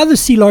 Sure. I'd rather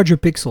see larger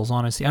pixels,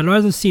 honestly. I'd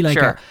rather see like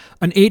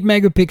an 8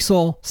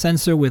 megapixel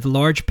sensor with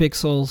large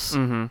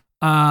pixels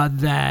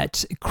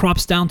that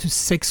crops down to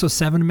 6 or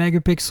 7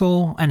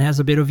 megapixel and has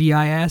a bit of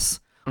EIS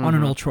on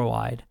an ultra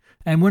wide.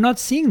 And we're not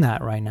seeing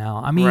that right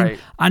now. I mean,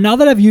 now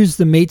that I've used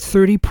the Mate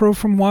 30 Pro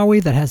from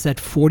Huawei that has that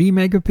 40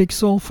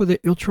 megapixel for the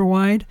ultra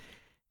wide,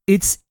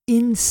 it's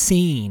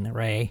insane,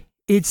 Ray.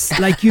 It's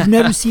like you've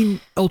never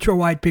seen ultra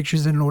wide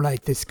pictures in low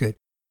light this good.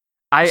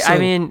 I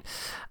mean,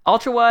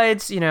 ultra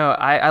wides,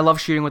 I love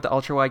shooting with the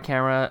ultra wide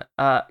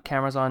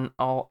cameras on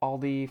all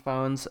the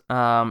phones.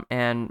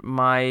 And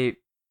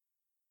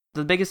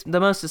the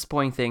most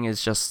disappointing thing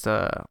is just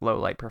low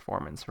light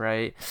performance,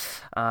 right?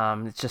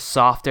 It's just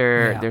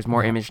softer. There's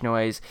more image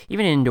noise,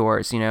 even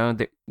indoors.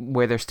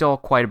 Where there's still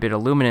quite a bit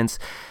of luminance,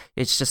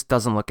 it just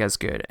doesn't look as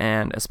good.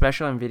 And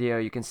especially on video,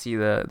 you can see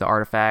the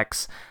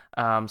artifacts.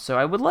 So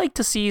I would like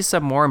to see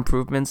some more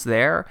improvements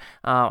there.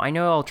 I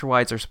know ultra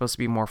wides are supposed to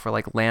be more for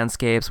like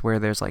landscapes where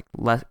there's like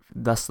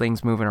less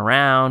things moving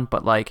around,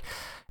 but like,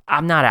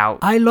 I'm not out.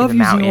 I love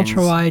using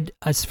ultra wide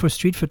as for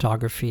street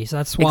photography. So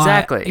that's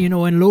why,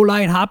 when low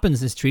light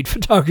happens in street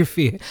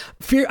photography,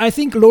 I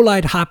think low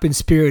light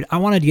happens, period. I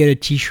want to get a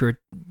t-shirt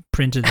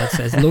printed that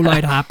says "low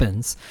light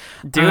happens."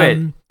 Do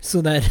it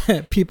so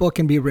that people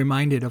can be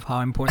reminded of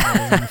how important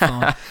that is on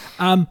the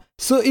phone.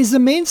 So is the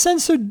main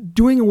sensor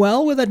doing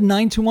well with that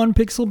 9:1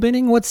 pixel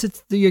binning? What's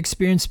the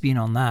experience been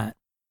on that?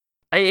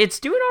 It's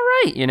doing all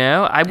right.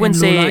 I wouldn't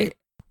say.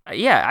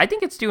 Yeah, I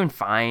think it's doing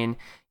fine.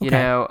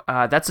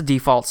 That's a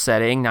default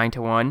setting,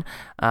 9:1.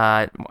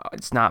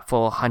 It's not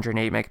full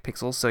 108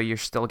 megapixels, so you're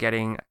still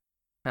getting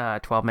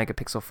 12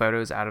 megapixel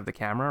photos out of the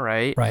camera,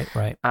 right?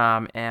 Right.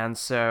 And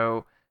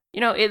so,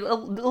 it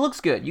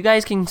looks good. You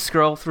guys can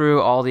scroll through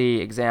all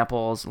the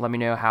examples. Let me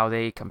know how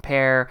they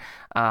compare.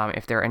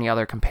 If there are any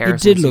other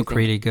comparisons. It did look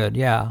really good,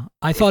 yeah.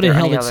 I thought it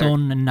held its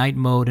own night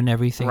mode and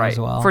everything as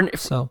well.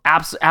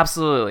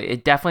 Absolutely.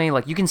 It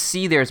definitely, you can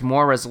see there's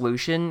more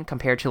resolution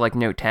compared to,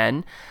 Note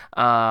 10.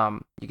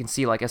 You can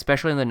see,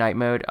 especially in the night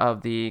mode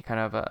of the kind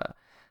of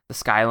the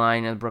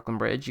skyline of the Brooklyn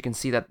Bridge, you can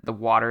see that the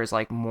water is,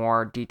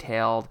 more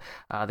detailed.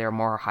 There are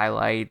more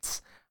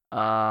highlights.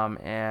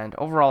 And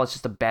overall, it's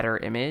just a better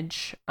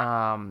image.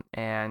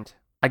 And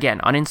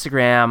again, on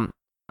Instagram,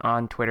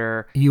 on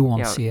Twitter, you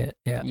won't see it.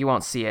 Yeah, you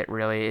won't see it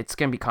really. It's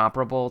gonna be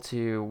comparable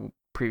to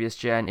previous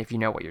gen if you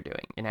know what you're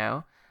doing.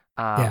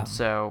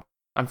 So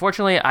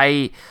unfortunately,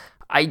 I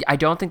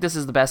don't think this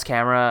is the best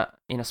camera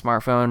in a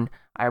smartphone.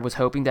 I was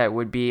hoping that it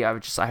would be. I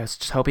was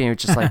just hoping it would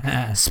just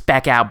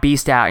spec out,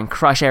 beast out, and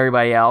crush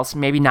everybody else.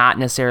 Maybe not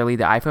necessarily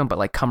the iPhone,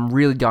 but come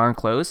really darn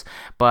close.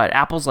 But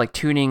Apple's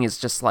tuning is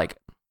just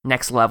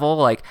next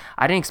level. I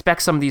didn't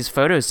expect some of these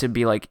photos to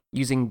be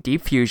using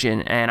Deep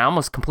Fusion, and I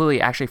almost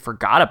completely actually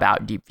forgot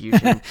about Deep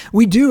Fusion.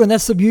 We do, and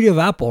that's the beauty of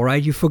Apple,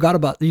 right? You forget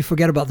about the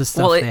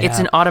stuff. Well, it's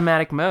an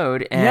automatic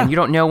mode, and you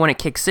don't know when it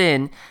kicks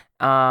in.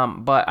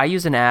 But I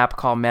use an app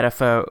called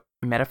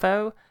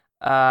Metafo.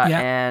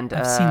 And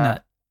I've seen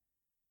that.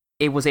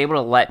 It was able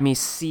to let me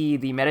see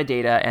the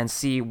metadata and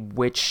see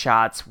which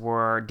shots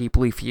were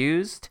deeply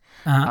fused.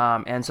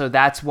 And so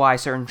that's why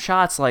certain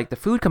shots, like the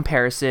food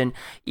comparison,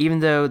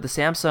 even though the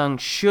Samsung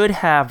should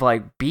have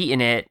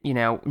beaten it,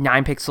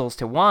 9 pixels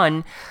to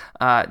 1,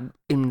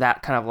 in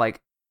that kind of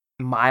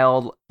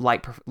mild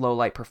low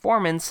light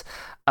performance,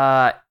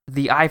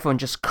 the iPhone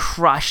just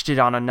crushed it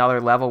on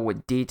another level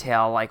with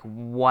detail.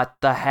 What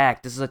the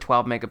heck? This is a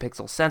 12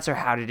 megapixel sensor.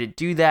 How did it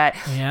do that?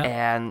 Yeah.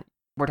 And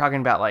we're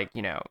talking about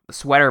the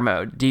sweater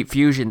mode, Deep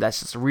Fusion, that's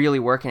just really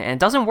working. And it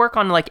doesn't work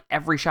on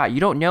every shot. You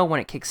don't know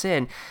when it kicks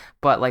in,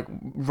 but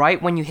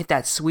right when you hit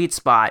that sweet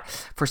spot,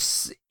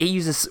 it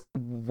uses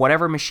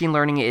whatever machine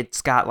learning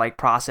it's got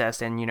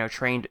processed and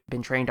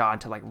been trained on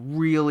to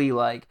really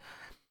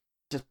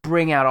just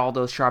bring out all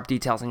those sharp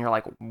details, and you're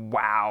like,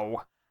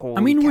 wow.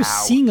 Holy cow. We're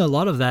seeing a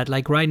lot of that.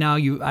 Right now,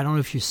 I don't know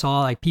if you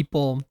saw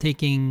people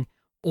taking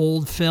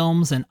old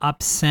films and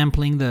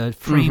upsampling the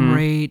frame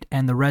rate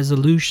and the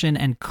resolution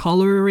and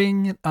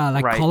coloring,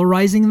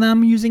 colorizing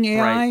them using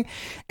AI. Right.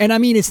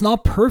 And it's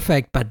not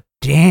perfect, but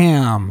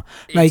damn,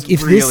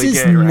 if really this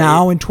is good,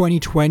 now in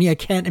 2020, I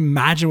can't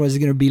imagine what it's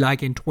going to be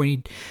in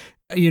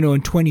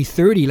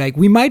 2030.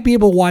 We might be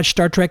able to watch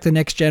Star Trek The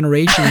Next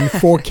Generation in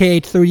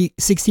 4K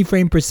 60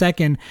 frame per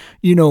second,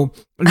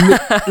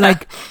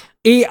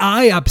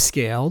 AI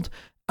upscaled.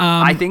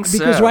 I think so.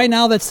 Because right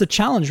now that's the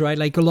challenge, right?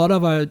 A lot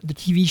of the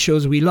TV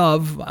shows we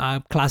love,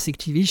 classic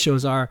TV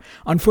shows are,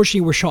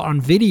 unfortunately, were shot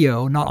on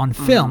video, not on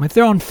film. If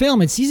they're on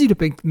film, it's easy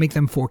to make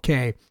them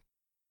 4K.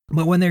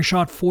 But when they're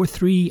shot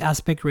 4:3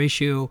 aspect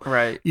ratio,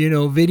 right?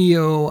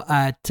 Video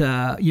at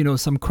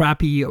some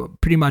crappy,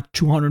 pretty much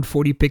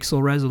 240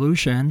 pixel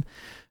resolution,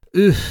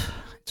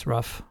 it's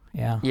rough.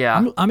 Yeah.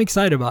 I'm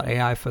excited about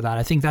AI for that.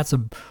 I think that's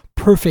a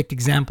perfect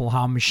example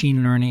how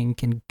machine learning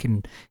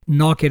can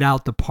knock it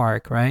out the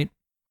park, right?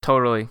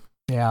 Totally.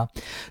 Yeah.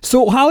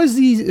 So how is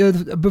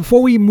the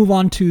before we move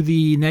on to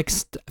the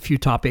next few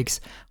topics,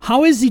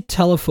 how is the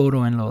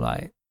telephoto in low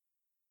light?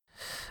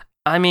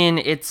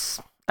 It's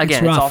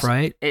again, it's rough, also,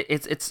 right?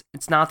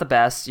 It's not the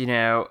best,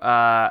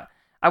 I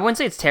wouldn't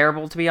say it's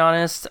terrible, to be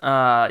honest.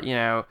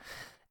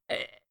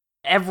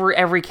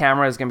 Every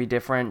camera is going to be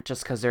different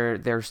just because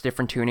there's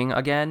different tuning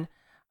again.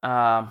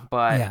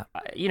 But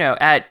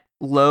at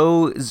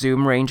low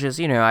zoom ranges,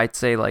 I'd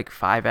say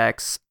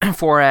 5x,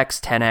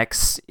 4x,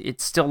 10x, it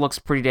still looks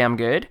pretty damn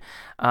good.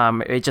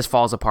 It just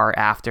falls apart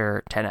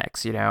after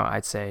 10x.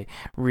 I'd say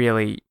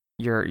really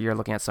you're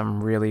looking at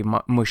some really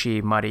mushy,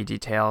 muddy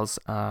details,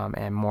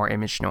 and more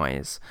image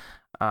noise.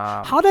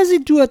 How does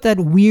it do at that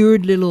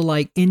weird little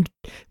in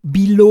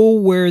below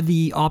where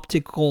the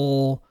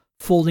optical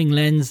folding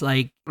lens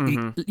lives, like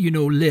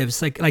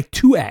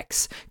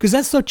 2x? Because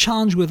that's the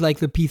challenge with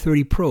the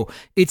P30 Pro.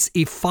 It's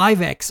a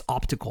 5x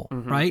optical,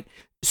 right?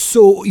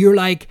 So you're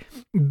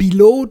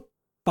below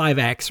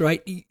 5x,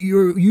 right?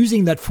 You're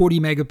using that 40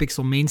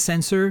 megapixel main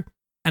sensor,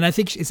 and I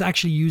think it's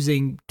actually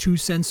using two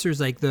sensors,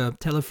 the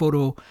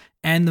telephoto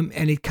and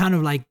it kind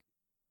of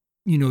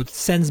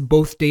sends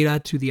both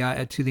data to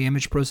the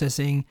image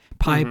processing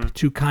pipe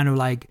to kind of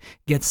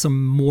get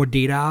some more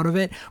data out of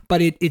it.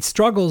 But it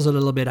struggles a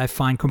little bit, I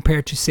find,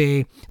 compared to,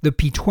 say, the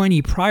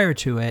P20 prior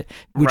to it,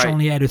 which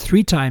only had a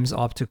 3 times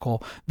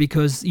optical,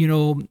 because,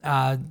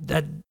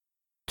 that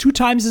 2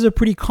 times is a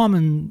pretty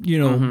common,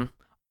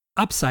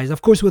 upsize.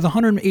 Of course, with a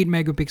 108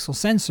 megapixel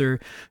sensor,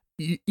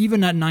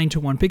 even at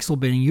 9:1 pixel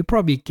binning, you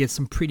probably get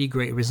some pretty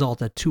great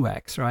result at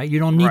 2x, right? You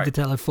don't need the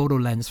telephoto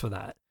lens for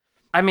that.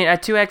 I mean,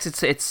 at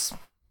 2x,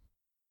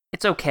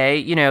 it's okay.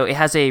 It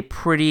has a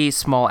pretty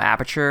small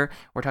aperture.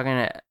 We're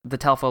talking the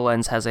telephoto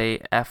lens has a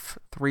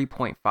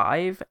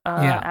f3.5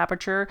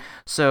 aperture,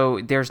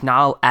 so there's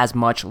not as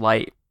much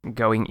light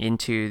going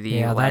into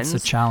the lens.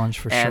 That's a challenge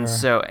for sure. And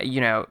so,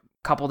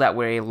 couple that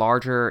with a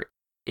larger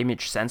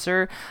image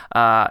sensor,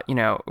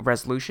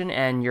 resolution,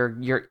 and you're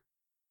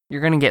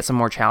going to get some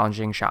more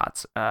challenging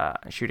shots,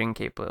 shooting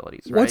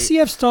capabilities, right? What's the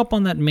f-stop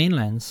on that main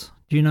lens?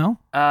 Do you know?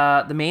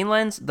 The main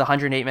lens, the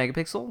 108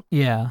 megapixel.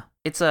 Yeah.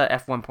 It's a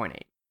f1.8.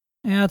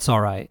 Yeah, that's all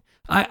right.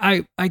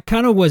 I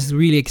kind of was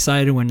really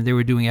excited when they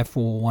were doing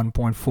f4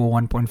 1.4,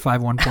 1.5,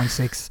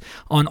 1.6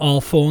 on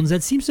all phones.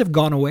 That seems to have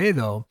gone away,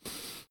 though.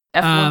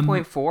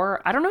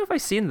 F1.4? I don't know if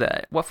I've seen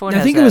that. What phone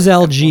has I think that? it was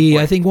LG.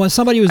 I think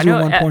somebody was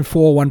doing know,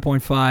 1.4,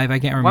 1.5. I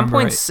can't remember.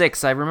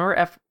 1.6. I remember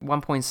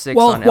F1.6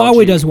 well, on LG.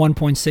 Huawei does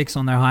 1.6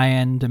 on their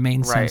high-end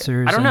main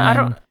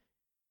sensors.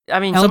 I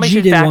mean,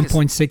 LG did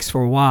 1.6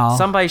 for a while.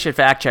 Somebody should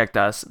fact check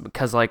us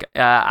because,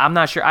 I'm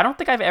not sure. I don't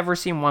think I've ever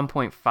seen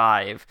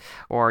 1.5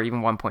 or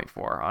even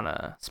 1.4 on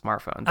a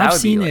smartphone. I've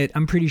seen it.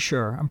 I'm pretty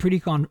sure. I'm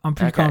pretty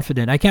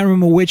confident. I can't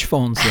remember which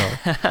phones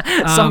though.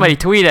 Somebody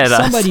tweeted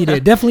us. Somebody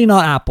did. Definitely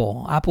not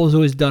Apple. Apple's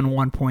always done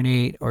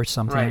 1.8 or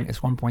something. Right. It's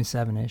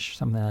 1.7ish,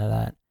 something like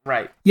that.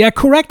 Right. Yeah.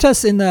 Correct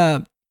us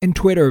in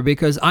Twitter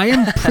because I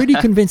am pretty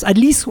convinced. At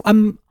least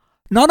I'm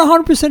not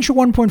 100% sure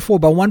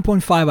 1.4, but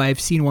 1.5 I have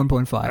seen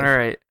 1.5. All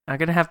right. I'm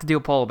going to have to do a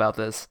poll about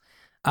this.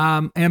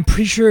 And I'm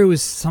pretty sure it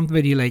was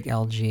somebody like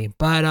LG,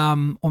 but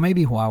or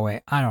maybe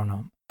Huawei. I don't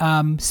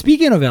know.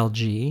 Speaking of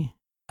LG,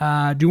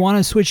 do you want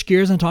to switch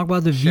gears and talk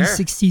about the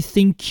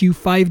V60 ThinQ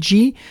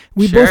 5G?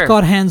 We both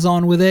got hands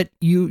on with it.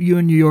 You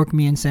in New York,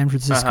 me in San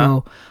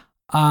Francisco.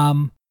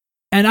 And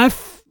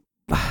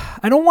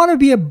I don't want to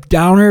be a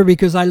downer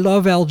because I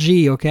love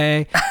LG,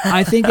 okay?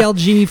 I think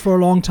LG for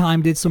a long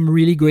time did some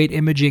really great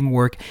imaging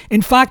work.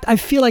 In fact, I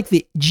feel like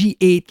the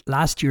G8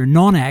 last year,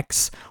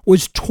 non-X,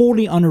 was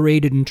totally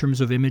underrated in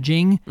terms of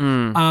imaging.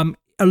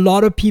 A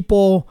lot of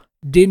people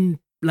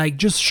didn't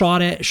just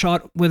shot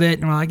with it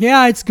and were like,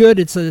 yeah, it's good.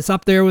 It's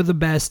up there with the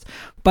best,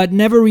 but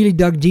never really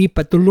dug deep.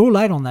 But the low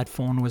light on that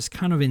phone was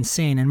kind of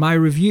insane. In my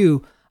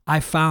review,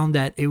 I found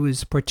that it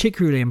was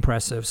particularly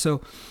impressive.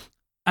 So,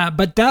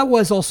 but that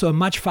was also a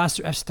much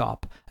faster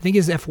f-stop. I think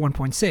it's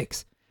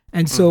f1.6.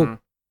 And so,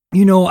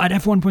 at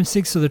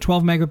f1.6, so the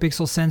 12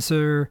 megapixel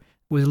sensor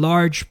with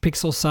large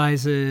pixel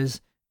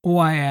sizes,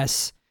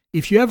 OIS,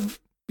 if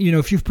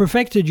you've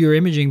perfected your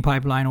imaging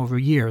pipeline over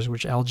years,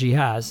 which LG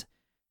has,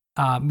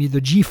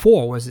 the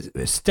G4 was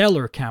a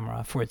stellar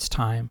camera for its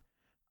time.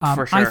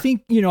 For sure. I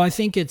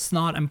think it's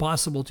not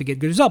impossible to get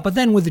good results. But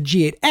then with the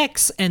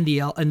G8X and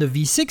the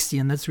V60,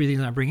 and that's the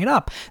reason I bring it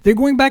up, they're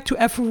going back to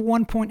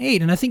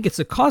f1.8, and I think it's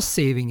a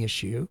cost-saving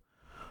issue.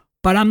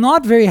 But I'm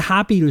not very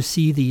happy to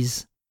see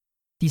these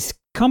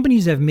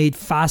companies that have made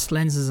fast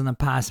lenses in the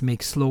past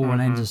make slower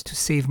lenses to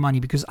save money,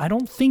 because I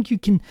don't think you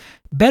can.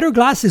 Better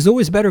glass is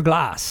always better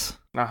glass.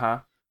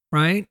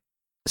 Right?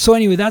 So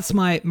anyway, that's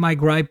my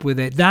gripe with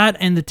it. That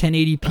and the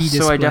 1080p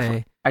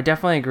display. I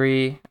definitely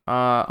agree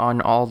on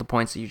all the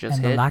points that you just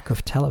hit. And the lack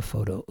of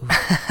telephoto.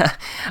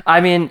 I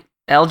mean,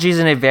 LG's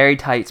in a very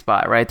tight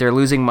spot, right? They're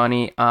losing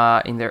money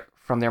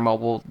from their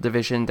mobile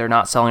division. They're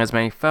not selling as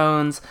many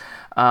phones,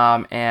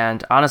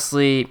 and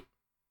honestly,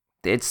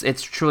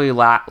 it's truly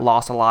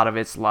lost a lot of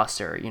its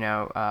luster,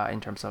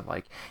 in terms of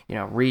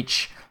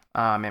reach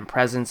and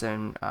presence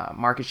and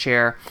market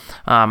share.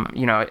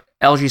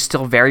 LG is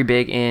still very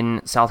big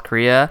in South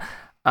Korea,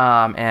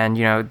 and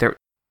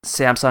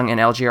Samsung and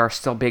LG are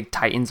still big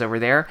titans over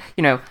there,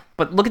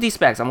 but look at these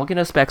specs. I'm looking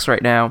at specs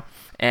right now,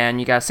 and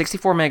you got a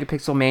 64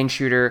 megapixel main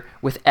shooter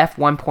with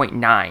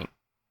f1.9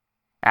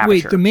 aperture.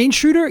 Wait, the main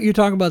shooter? You're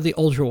talking about the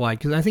ultra wide?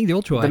 Because I think the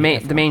ultra wide.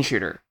 The main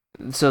shooter.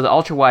 So the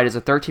ultra wide is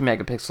a 13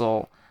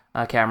 megapixel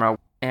camera,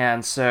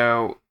 and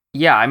so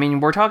yeah, I mean,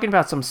 we're talking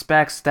about some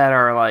specs that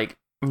are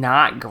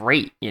not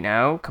great,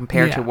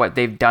 compared to what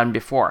they've done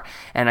before.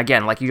 And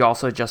again, like you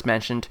also just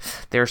mentioned,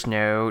 there's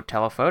no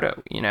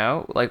telephoto,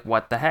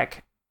 what the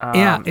heck?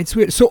 Yeah, it's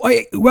weird. So,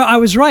 I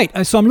was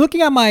right. So I'm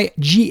looking at my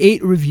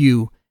G8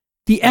 review.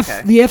 The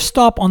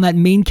f-stop on that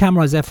main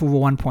camera is f over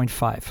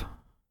 1.5.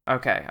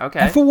 Okay.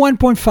 f over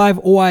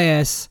 1.5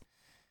 OIS,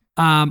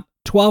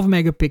 12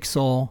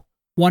 megapixel,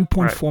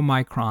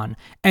 1.4 micron.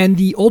 And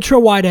the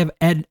ultra-wide have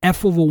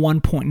f over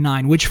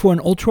 1.9, which for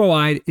an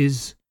ultra-wide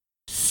is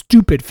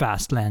stupid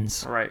fast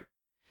lens. Right.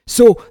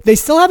 So they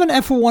still have an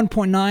f over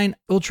 1.9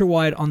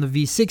 ultra-wide on the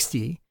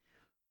V60,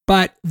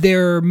 but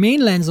their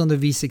main lens on the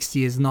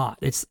V60 is not.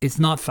 It's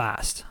not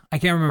fast. I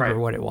can't remember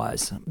what it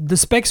was. The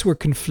specs were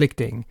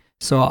conflicting,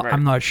 so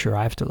I'm not sure.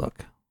 I have to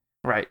look.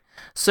 Right.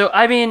 So,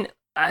 I mean,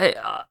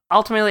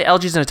 ultimately,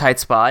 LG's in a tight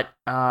spot.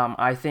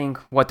 I think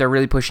what they're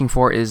really pushing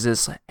for is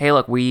this, hey,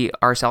 look, we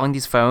are selling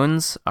these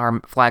phones, our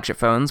flagship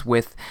phones,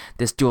 with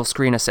this dual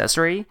screen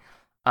accessory.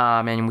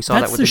 And we saw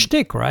That's that with the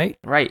shtick, right?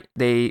 Right.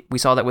 We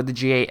saw that with the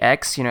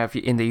G8X. If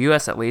you, in the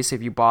US at least,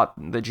 if you bought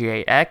the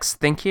G8X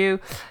ThinQ,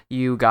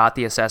 you got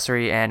the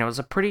accessory, and it was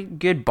a pretty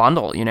good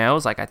bundle. It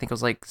was like, I think it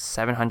was like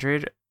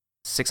 $700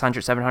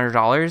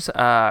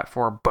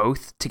 for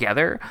both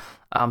together.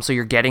 So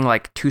you're getting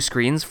like 2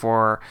 screens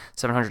for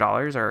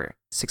 $700 or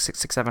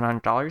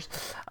 $700.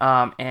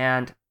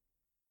 And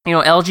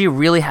LG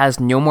really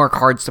has no more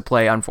cards to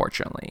play,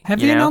 unfortunately.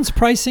 Have they announced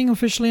pricing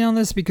officially on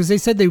this? Because they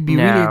said they would be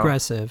really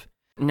aggressive.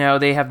 No,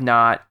 they have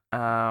not.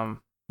 My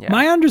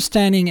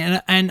understanding,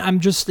 and I'm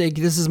just like,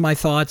 this is my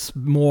thoughts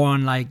more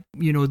on like,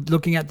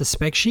 looking at the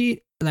spec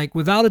sheet, like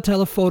without a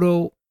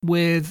telephoto,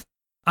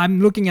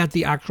 I'm looking at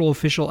the actual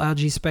official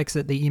LG specs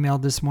that they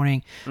emailed this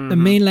morning. Mm-hmm. The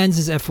main lens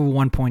is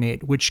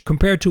f/1.8, which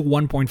compared to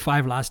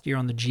 1.5 last year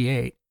on the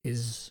G8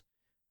 is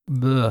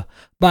bleh.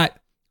 But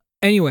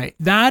anyway,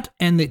 that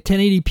and the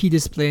 1080p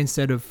display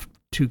instead of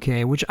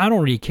 2K, which I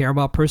don't really care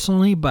about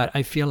personally, but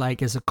I feel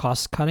like as a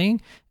cost cutting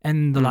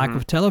and the lack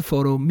of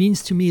telephoto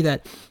means to me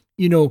that,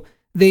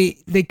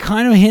 they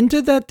kind of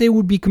hinted that they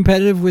would be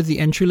competitive with the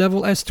entry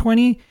level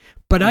S20,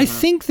 but I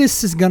think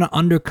this is going to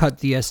undercut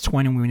the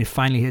S20 when it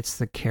finally hits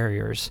the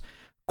carriers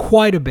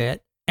quite a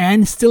bit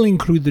and still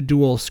include the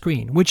dual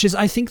screen, which is,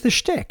 I think, the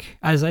shtick,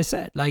 as I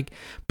said.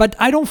 But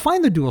I don't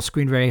find the dual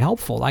screen very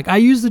helpful. Like, I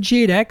use the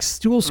G8X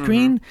dual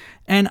screen,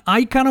 and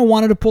I kind of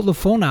wanted to pull the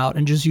phone out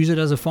and just use it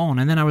as a phone.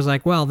 And then I was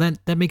like, well,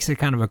 that makes it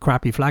kind of a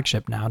crappy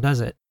flagship now,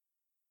 does it?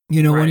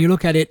 When you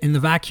look at it in the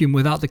vacuum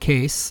without the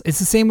case, it's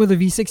the same with the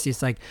V60.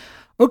 It's like,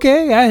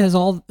 okay, yeah, it has a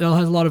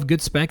lot of good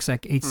specs,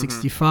 like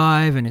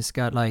 865, and it's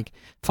got like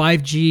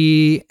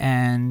 5G,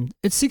 and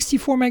it's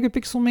 64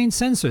 megapixel main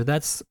sensor.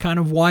 That's kind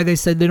of why they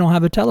said they don't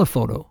have a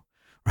telephoto,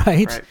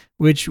 right?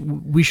 Which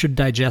we should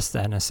digest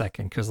that in a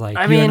second, because and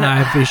I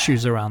have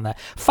issues around that.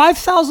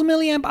 5,000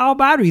 milliamp hour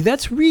battery,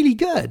 that's really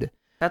good.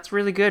 That's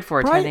really good for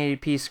a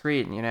 1080p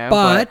screen,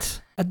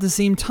 But at the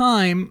same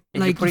time,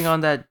 if you're putting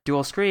on that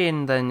dual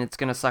screen, then it's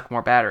going to suck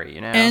more battery,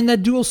 And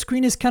that dual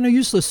screen is kind of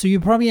useless, so you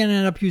probably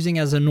ended up using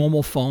it as a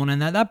normal phone,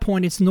 and at that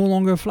point, it's no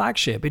longer a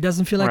flagship. It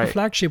doesn't feel like a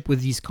flagship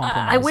with these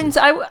compromises.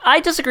 I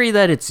disagree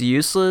that it's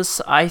useless.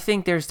 I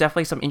think there's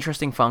definitely some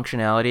interesting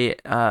functionality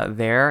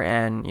there,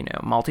 and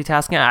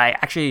multitasking. I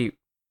actually,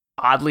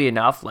 oddly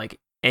enough,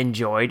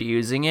 enjoyed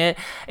using it,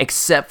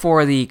 except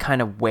for the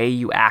kind of way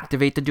you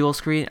activate the dual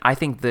screen. I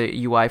think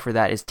the UI for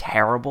that is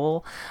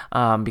terrible,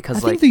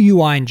 because I think the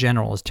UI in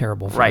general is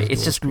terrible.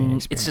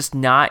 It's just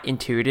not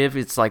intuitive.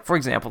 It's like, for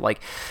example,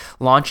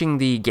 launching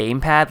the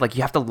gamepad,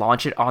 you have to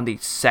launch it on the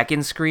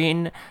second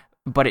screen,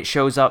 but it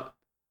shows up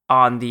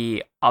on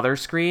the other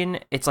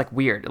screen. It's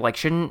weird.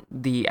 Shouldn't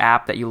the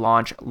app that you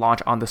launch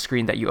on the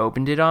screen that you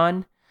opened it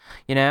on?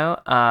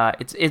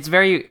 It's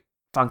very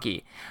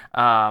funky.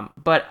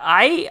 But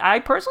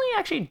I personally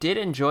actually did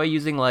enjoy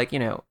using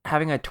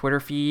having a Twitter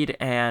feed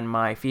and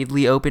my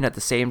Feedly open at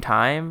the same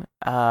time,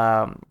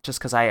 just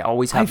because I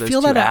always have those two apps.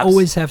 I feel that I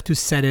always have to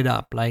set it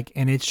up,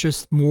 and it's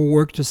just more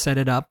work to set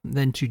it up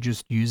than to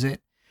just use it.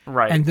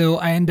 Right. And though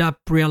I end up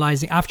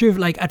realizing after,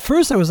 at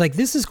first I was like,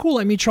 this is cool,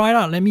 let me try it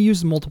out, let me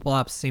use multiple apps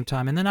at the same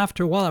time. And then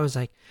after a while I was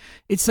like,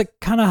 it's a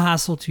kind of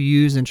hassle to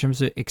use in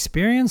terms of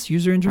experience,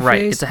 user interface.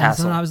 Right, it's a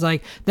hassle. And so I was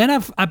like, then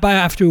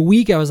after a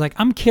week I was like,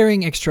 I'm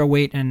carrying extra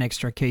weight and an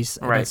extra case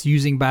that's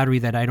using battery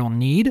that I don't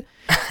need.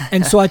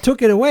 And so I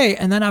took it away,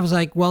 and then I was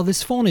like, well,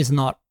 this phone is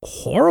not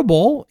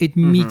horrible. It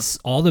meets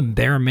all the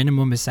bare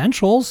minimum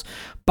essentials,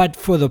 but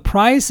for the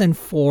price and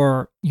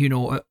for,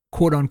 a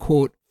quote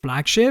unquote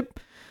flagship,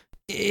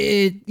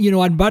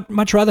 I'd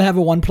much rather have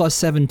a OnePlus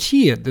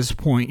 7T at this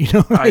point.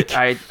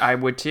 I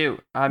would too.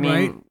 I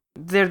mean,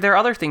 there are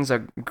other things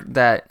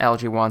that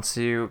LG wants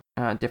to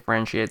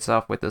differentiate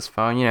itself with this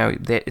phone.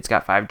 It's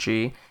got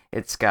 5G.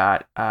 It's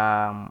got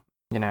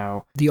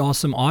the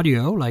awesome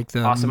audio,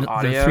 the awesome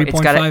audio. The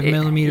 3.5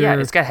 millimeter. Yeah,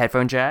 it's got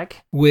headphone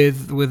jack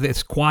with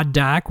its quad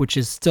DAC, which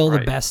is still the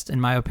best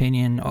in my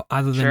opinion.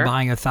 Other than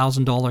buying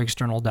 $1,000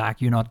 external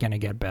DAC, you're not going to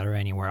get better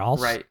anywhere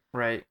else.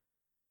 Right.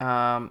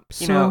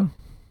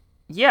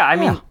 Yeah, I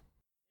mean,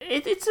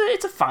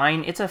 it's a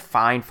fine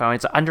phone.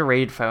 It's an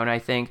underrated phone, I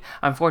think.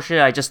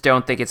 Unfortunately, I just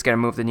don't think it's going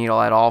to move the needle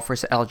at all for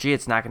LG.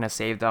 It's not going to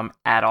save them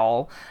at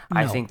all.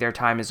 No. I think their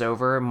time is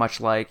over, much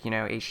like,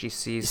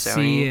 HTC,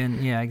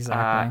 Sony.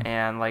 Exactly.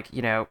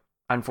 And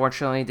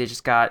unfortunately, they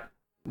just got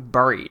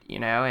buried,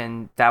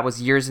 and that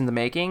was years in the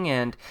making,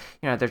 and,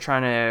 they're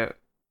trying to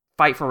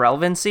fight for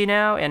relevancy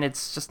now, and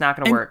it's just not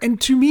going to work.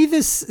 And to me,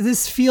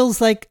 this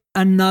feels like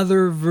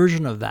another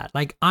version of that.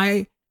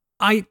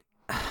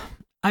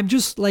 I'm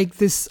just like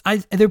this.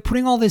 They're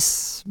putting all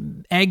this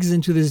eggs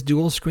into this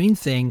dual screen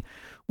thing,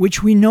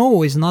 which we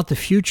know is not the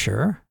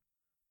future.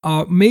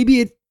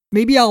 Maybe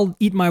I'll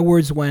eat my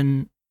words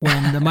when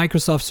the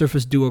Microsoft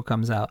Surface Duo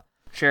comes out.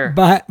 Sure.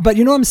 But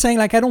you know what I'm saying?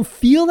 I don't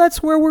feel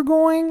that's where we're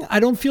going.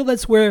 I don't feel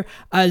that's where,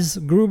 as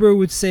Gruber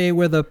would say,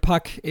 where the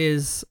puck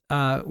is.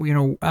 I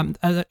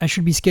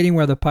should be skating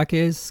where the puck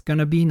is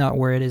gonna be, not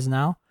where it is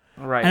now.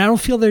 Right. And I don't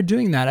feel they're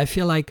doing that. I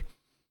feel like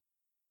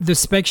the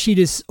spec sheet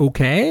is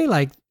okay.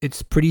 Like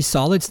it's pretty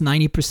solid. It's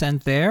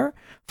 90% there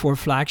for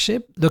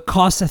flagship. The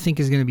cost I think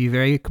is going to be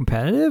very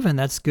competitive, and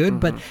that's good.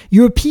 But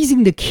you're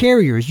appeasing the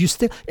carriers.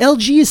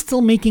 LG is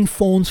still making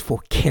phones for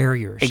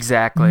carriers,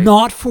 Exactly.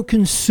 not for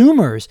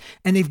consumers,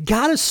 and they've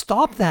got to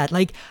stop that.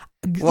 Like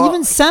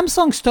even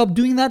Samsung stopped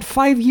doing that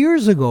 5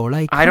 years ago.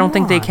 Like I don't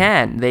think they on.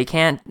 can. They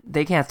can't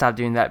stop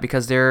doing that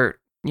because they're,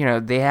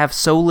 they have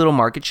so little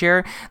market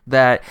share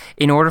that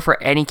in order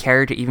for any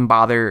carrier to even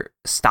bother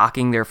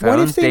stocking their phones,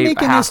 what if they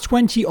make an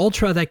S20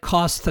 Ultra that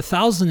costs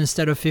 $1,000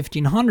 instead of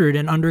 $1,500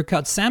 and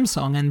undercut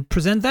Samsung and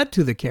present that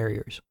to the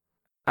carriers?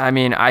 I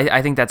mean,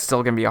 I think that's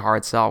still going to be a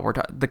hard sell.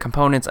 The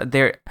components,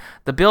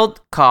 the build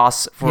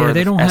costs for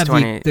they don't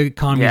S20, have the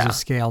economies of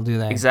scale, do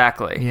they?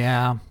 Exactly.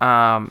 Yeah.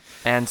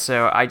 And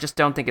so I just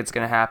don't think it's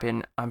going to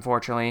happen,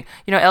 unfortunately.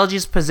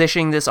 LG's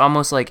positioning this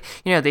almost like,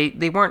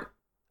 they weren't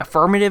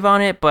affirmative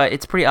on it, but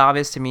it's pretty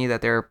obvious to me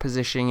that they're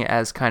positioning it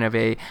as kind of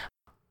a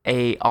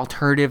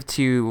alternative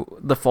to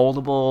the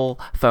foldable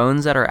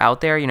phones that are out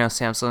there,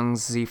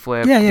 Samsung's Z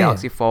Flip,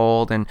 Galaxy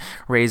Fold, and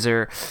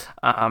Razer.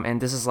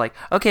 And this is like,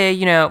 okay,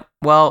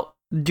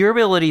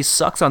 durability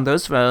sucks on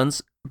those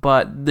phones,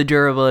 but the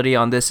durability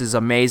on this is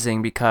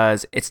amazing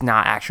because it's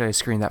not actually a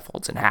screen that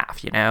folds in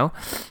half,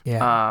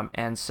 Yeah.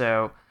 And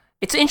so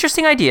it's an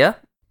interesting idea.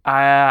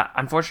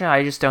 Unfortunately,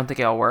 I just don't think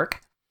it'll work.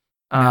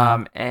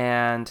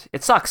 And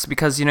it sucks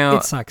because,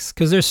 it sucks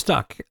because they're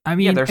stuck. I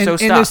mean, they're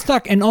stuck. And they're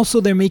stuck. And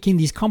also they're making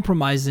these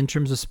compromises in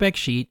terms of spec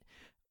sheet.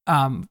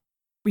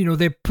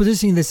 They're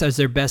positioning this as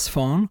their best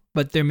phone,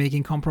 but they're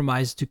making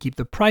compromise to keep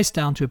the price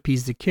down to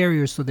appease the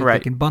carriers so that they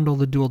can bundle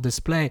the dual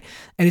display.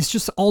 And it's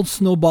just all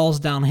snowballs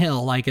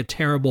downhill like a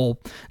terrible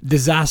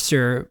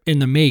disaster in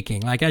the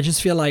making. Like, I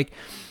just feel like,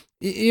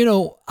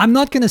 I'm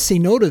not going to say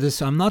no to this.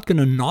 So I'm not going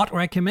to not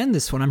recommend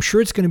this one. I'm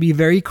sure it's going to be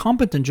very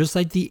competent, just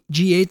like the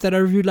G8 that I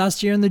reviewed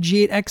last year and the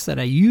G8X that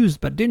I used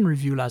but didn't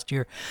review last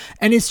year.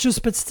 And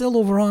but still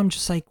overall, I'm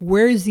just like,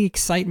 where is the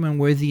excitement?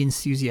 Where's the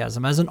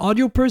enthusiasm? As an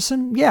audio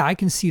person, yeah, I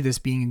can see this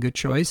being a good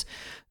choice.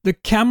 The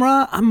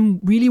camera, I'm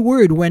really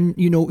worried when,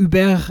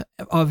 Hubert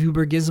of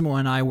Uber Gizmo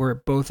and I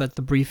were both at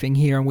the briefing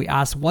here and we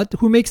asked,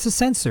 who makes the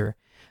sensor?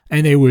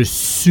 And they were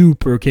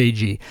super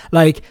cagey.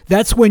 Like,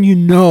 that's when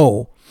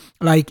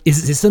like,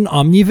 is this an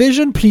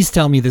OmniVision? Please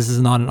tell me this is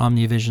not an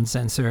OmniVision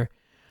sensor.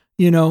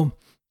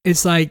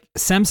 It's like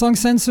Samsung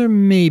sensor,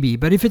 maybe.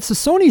 But if it's a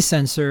Sony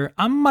sensor,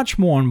 I'm much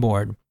more on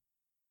board.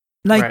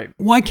 Like,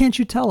 why can't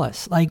you tell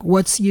us? Like,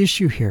 what's the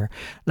issue here?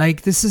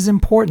 Like, this is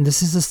important.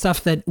 This is the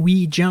stuff that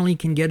we generally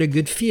can get a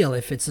good feel.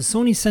 If it's a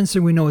Sony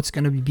sensor, we know it's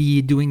going to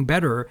be doing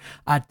better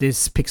at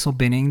this pixel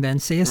binning than,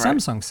 say, a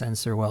Samsung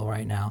sensor will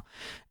right now.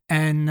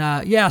 And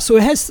so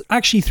it has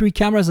actually 3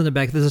 cameras on the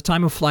back. There's a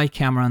time of flight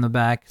camera on the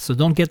back, so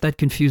don't get that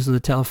confused with a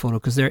telephoto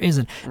because there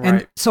isn't. Right.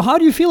 And so how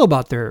do you feel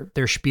about their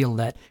spiel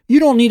that you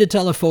don't need a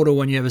telephoto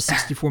when you have a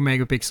 64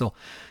 megapixel?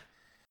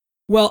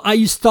 Well,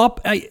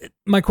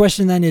 my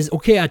question then is,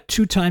 okay, at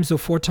 2 times or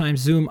 4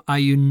 times zoom, are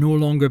you no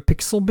longer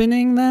pixel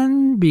binning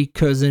then?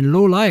 Because in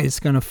low light,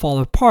 it's going to fall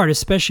apart,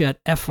 especially at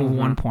f of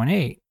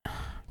 1.8.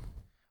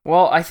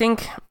 Well, I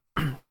think...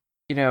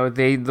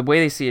 the way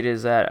they see it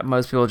is that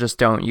most people just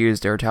don't use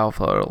their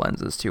telephoto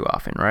lenses too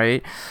often,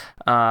 right?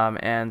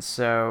 And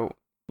so,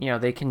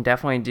 they can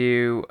definitely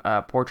do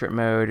portrait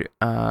mode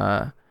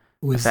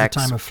with effects,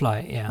 the time of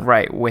flight, yeah.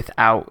 Right,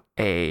 without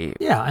a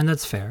and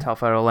that's fair.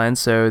 Telephoto lens,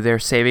 so they're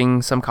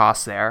saving some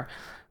costs there.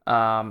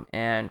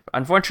 And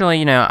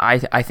unfortunately,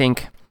 I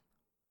think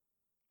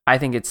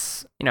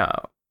it's,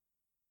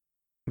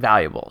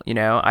 valuable.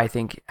 I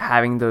think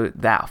having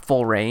that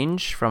full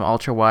range from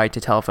ultra wide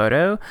to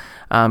telephoto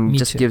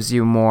just gives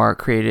you more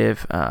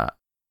creative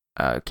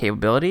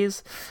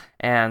capabilities,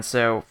 and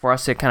so for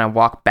us to kind of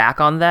walk back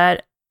on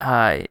that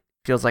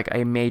feels like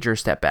a major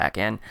step back.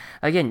 And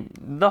again,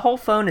 the whole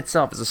phone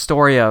itself is a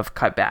story of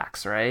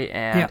cutbacks, right?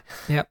 And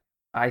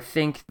I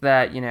think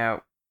that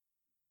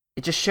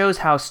it just shows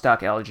how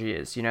stuck LG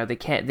is. They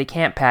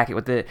can't pack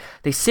it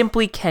they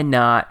simply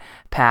cannot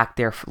pack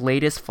their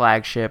latest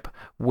flagship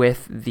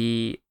with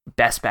the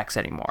best specs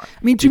anymore.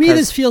 I mean, to me,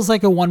 this feels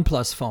like a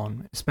OnePlus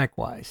phone,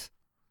 spec-wise.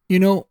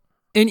 And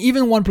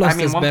even OnePlus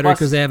does better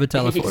because they have a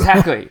telephoto.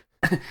 Exactly.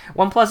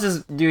 OnePlus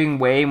is doing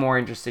way more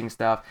interesting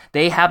stuff.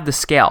 They have the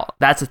scale.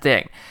 That's the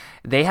thing.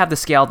 They have the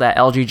scale that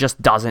LG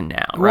just doesn't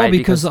now, right?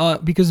 Well,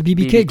 because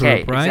BBK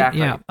group, right?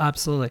 Exactly. Yeah,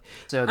 absolutely.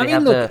 So I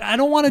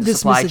don't want to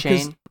dismiss it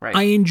because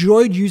I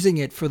enjoyed using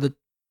it for the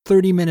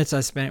 30 minutes I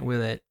spent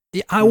with it.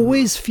 I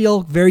always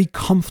feel very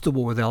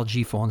comfortable with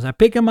LG phones. I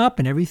pick them up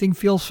and everything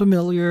feels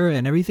familiar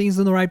and everything's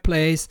in the right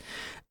place.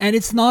 And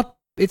it's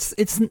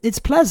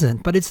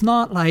pleasant, but it's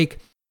not like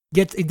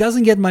it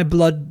doesn't get my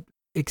blood,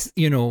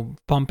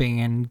 pumping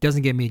and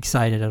doesn't get me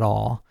excited at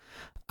all.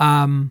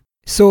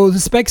 So the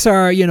specs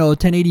are,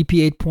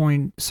 1080p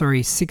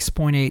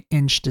 6.8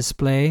 inch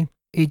display,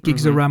 8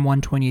 gigs of RAM,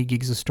 128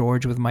 gigs of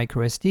storage with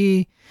micro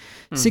SD,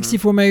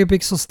 64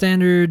 megapixel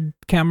standard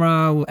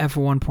camera,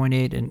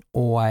 f1.8 and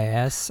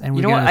OIS. And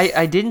you know what?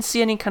 I didn't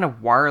see any kind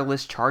of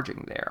wireless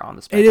charging there on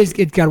the spec sheet.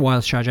 It's got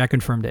wireless charging. I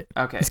confirmed it.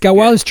 Okay. It's got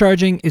wireless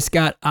charging. It's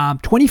got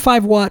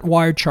 25 watt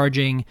wired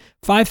charging,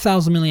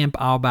 5,000 milliamp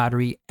hour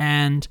battery,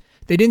 and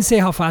they didn't say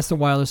how fast the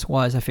wireless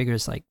was. I figure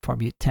it's like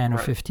probably 10 or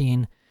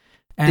 15.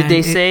 And did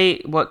they say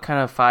what kind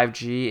of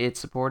 5G it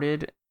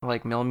supported,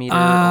 like millimeter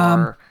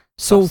or?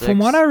 So from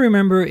what I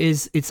remember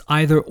is it's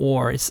either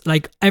or. It's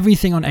like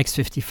everything on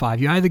X55.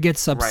 You either get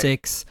sub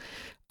 6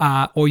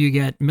 or you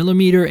get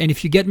millimeter. And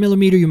if you get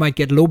millimeter, you might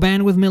get low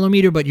band with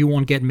millimeter, but you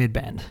won't get mid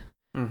band.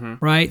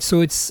 Right? So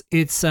it's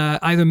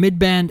either mid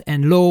band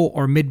and low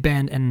or mid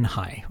band and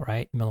high,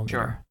 right? Millimeter.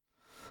 Sure.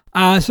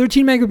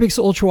 13 megapixel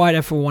ultra wide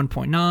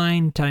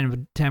f1.9,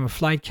 time of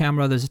flight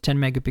camera. There's a 10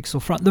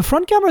 megapixel front. The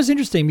front camera is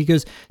interesting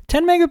because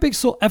 10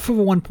 megapixel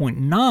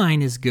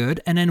f1.9 is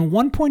good, and then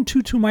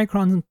 1.22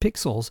 micron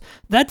pixels.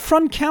 That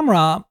front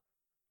camera,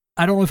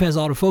 I don't know if it has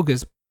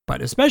autofocus,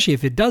 but especially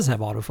if it does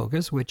have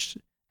autofocus, which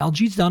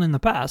LG's done in the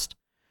past,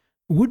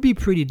 would be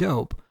pretty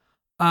dope.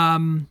 Yeah,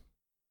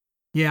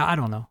 I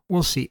don't know.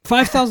 We'll see.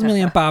 5,000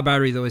 milliamp hour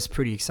battery though is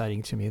pretty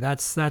exciting to me.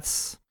 That's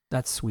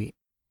sweet.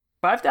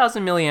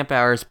 5,000 milliamp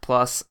hours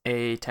plus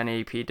a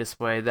 1080p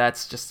display.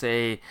 That's just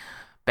a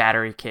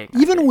battery king.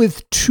 Even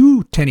with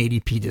two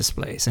 1080p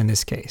displays in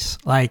this case,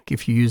 like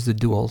if you use the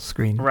dual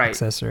screen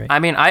accessory. I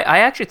mean, I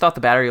actually thought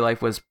the battery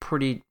life was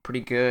pretty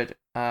good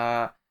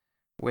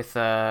with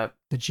the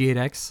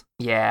G8X.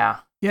 Yeah,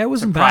 it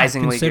wasn't bad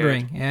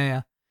considering. Good.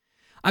 Yeah.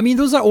 I mean,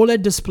 those are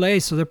OLED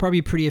displays, so they're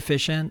probably pretty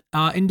efficient.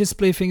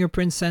 In-display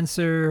fingerprint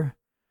sensor.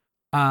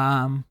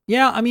 I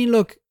mean,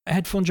 look.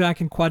 Headphone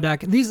jack and quad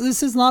jack.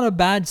 This is not a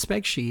bad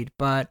spec sheet,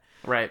 but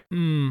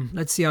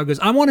let's see how it goes.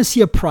 I want to see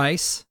a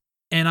price,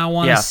 and I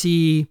want to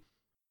see,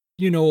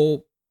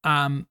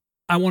 I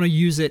want to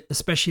use it,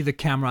 especially the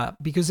camera,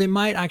 because it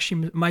might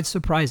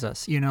surprise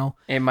us. It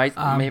might.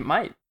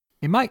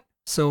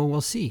 So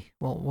we'll see.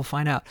 We'll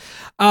find out.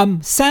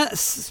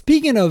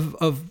 Speaking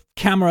of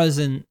cameras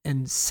and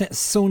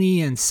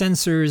Sony and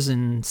sensors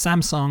and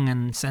Samsung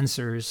and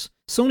sensors,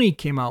 Sony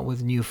came out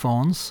with new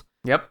phones.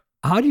 Yep.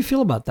 How do you feel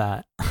about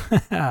that?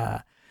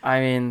 I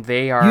mean,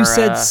 they are... You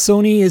said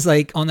Sony is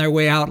like on their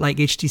way out like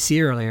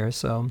HTC earlier,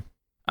 so...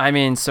 I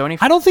mean, Sony...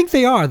 I don't think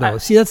they are, though.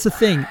 See, that's the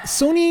thing.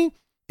 Sony,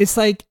 it's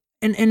like...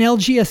 And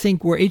LG, I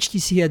think, where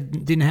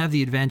HTC didn't have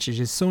the advantage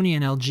is Sony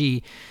and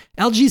LG.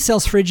 LG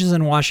sells fridges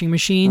and washing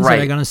machines that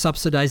are going to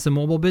subsidize the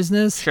mobile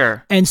business.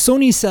 Sure. And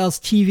Sony sells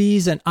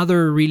TVs and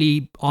other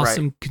really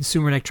awesome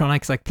consumer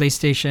electronics like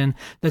PlayStation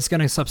that's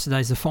going to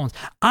subsidize the phones.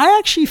 I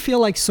actually feel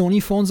like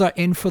Sony phones are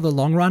in for the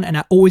long run and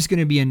are always going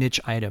to be a niche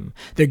item.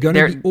 They're going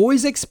to be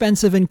always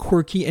expensive and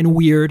quirky and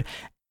weird.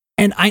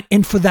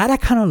 And for that, I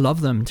kind of love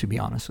them, to be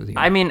honest with you.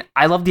 I mean,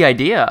 I love the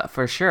idea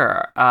for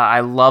sure. I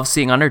love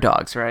seeing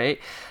underdogs, right?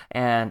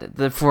 And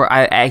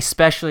I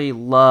especially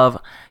love,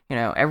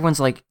 everyone's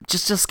like,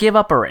 just give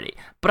up already.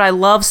 But I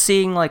love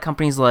seeing like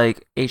companies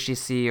like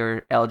HTC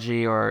or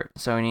LG or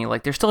Sony,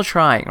 like they're still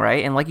trying,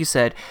 right? And like you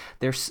said,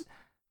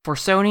 for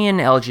Sony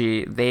and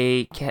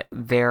LG,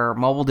 their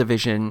mobile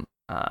division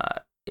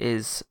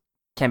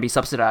can be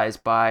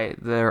subsidized by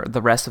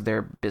the rest of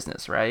their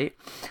business, right?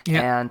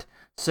 Yeah. And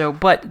so,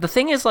 but the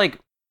thing is, like,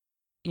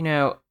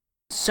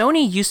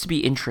 Sony used to be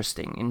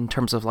interesting in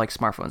terms of like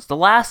smartphones. The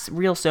last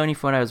real Sony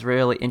phone I was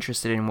really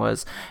interested in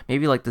was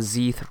maybe like the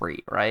Z3,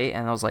 right?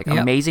 And I was like,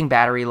 amazing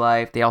battery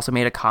life. They also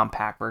made a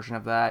compact version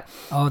of that.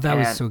 Oh, that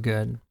was so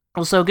good. It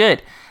was so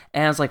good.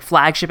 And it was like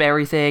flagship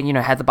everything,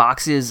 had the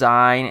box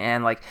design.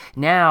 And like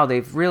now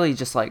they've really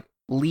just like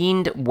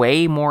leaned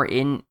way more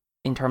in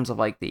terms of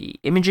like the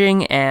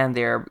imaging and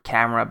their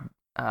camera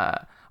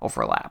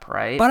overlap,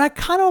 right? But I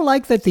kind of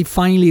like that they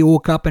finally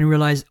woke up and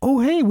realized, oh,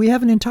 hey, we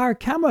have an entire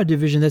camera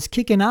division that's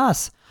kicking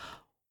ass.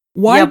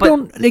 For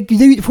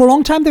a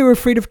long time they were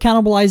afraid of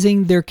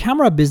cannibalizing their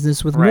camera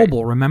business with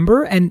mobile,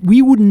 remember? And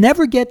we would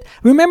never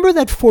remember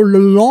that for the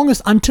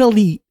longest, until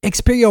the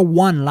Xperia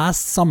 1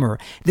 last summer,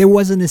 there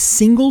wasn't a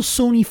single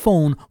Sony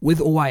phone with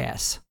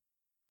OIS.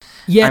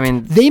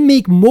 Yet they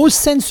make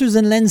most sensors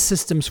and lens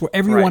systems for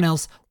everyone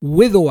else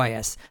with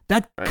OIS.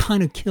 That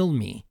kind of killed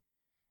me.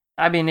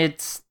 I mean,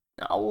 it's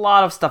a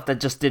lot of stuff that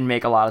just didn't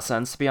make a lot of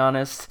sense, to be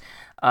honest.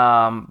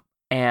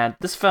 And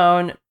this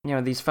phone,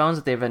 these phones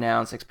that they've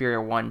announced,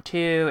 Xperia 1,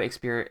 2,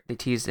 they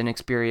teased an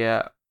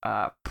Xperia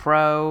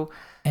Pro.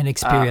 And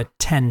Xperia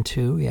 10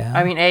 too, yeah.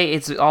 I mean,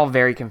 it's all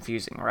very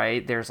confusing,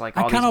 right? There's like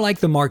I kind of like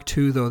the Mark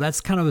II, though. That's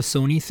kind of a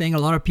Sony thing. A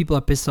lot of people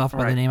are pissed off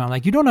by the name. I'm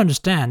like, you don't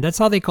understand. That's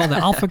how they call the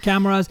alpha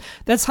cameras.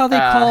 That's how they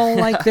call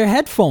like their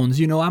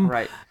headphones,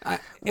 Right. I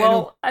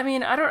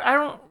mean, I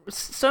don't.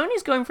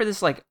 Sony's going for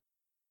this like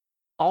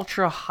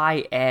ultra high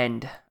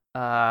end,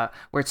 where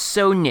it's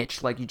so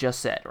niche, like you just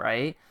said,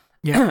 right?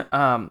 Yeah.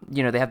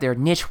 They have their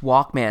niche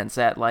Walkmans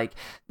that like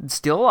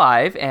still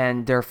alive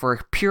and they're for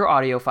pure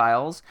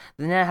audiophiles.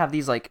 Then they have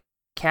these like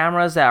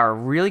cameras that are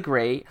really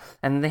great,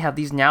 and then they have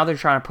these, now they're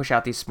trying to push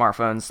out these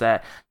smartphones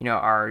that, you know,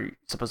 are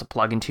supposed to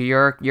plug into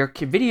your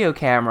video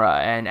camera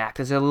and act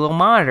as a little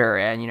monitor,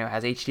 and, you know,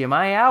 has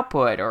HDMI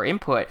output or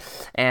input,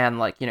 and,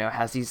 like, you know,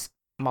 has these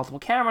multiple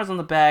cameras on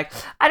the back.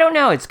 I don't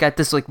know, it's got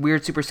this like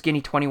weird super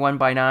skinny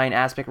 21:9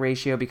 aspect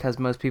ratio because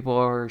most people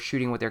are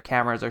shooting with their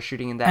cameras are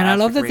shooting in that, and I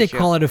love that ratio. they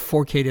call it a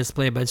 4K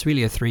display, but it's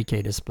really a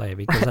 3K display,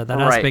 because at that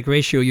Right. aspect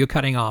ratio you're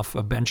cutting off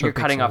a bunch You're of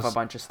cutting off pixels. a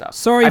bunch of stuff.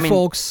 Sorry, I mean,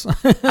 folks.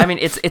 I mean,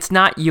 it's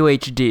not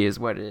UHD is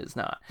what it is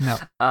not. No.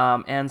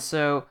 And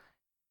so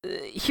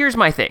here's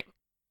my thing.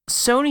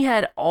 Sony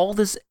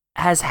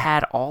has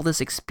had all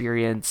this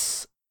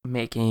experience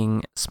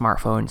making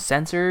smartphone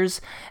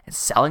sensors and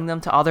selling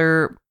them to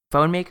other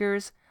phone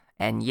makers,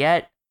 and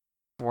yet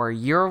for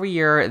year over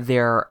year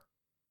their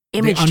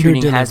image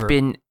tuning has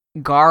been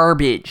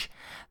garbage.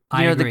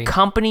 I agree. The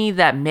company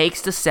that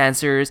makes the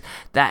sensors,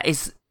 that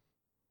is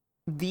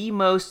the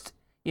most,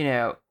 you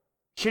know,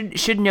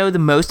 should know the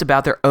most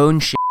about their own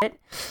shit,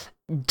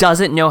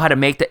 doesn't know how to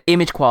make the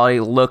image quality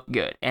look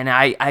good. And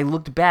I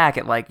looked back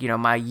at, like, you know,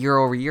 my year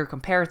over year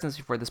comparisons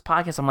before this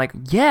podcast. I'm like,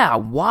 yeah,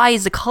 why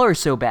is the color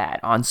so bad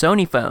on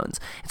Sony phones?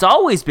 It's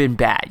always been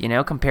bad, you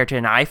know, compared to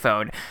an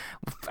iPhone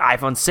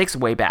 6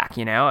 way back,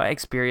 you know,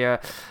 Xperia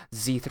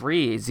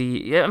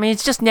Z3, I mean,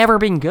 it's just never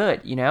been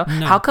good, you know?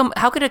 No.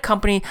 How could a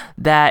company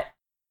that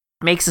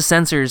makes the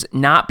sensors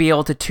not be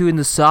able to tune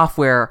the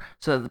software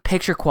so that the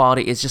picture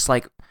quality is just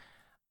like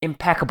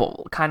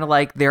impeccable, kind of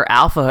like their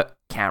alpha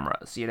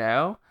cameras, you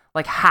know?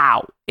 Like,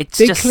 how? They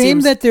just claim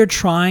seems... that they're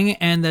trying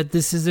and that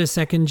this is their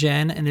second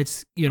gen, and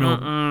it's, you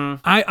know,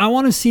 I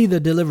want to see the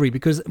delivery,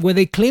 because when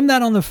they claim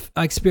that on the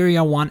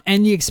Xperia 1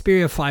 and the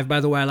Xperia 5, by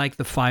the way, I like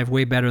the 5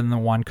 way better than the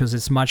 1 because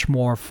it's much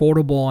more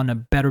affordable and a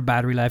better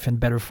battery life and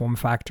better form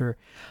factor,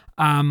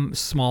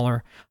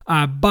 smaller.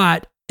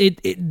 But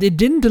it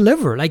didn't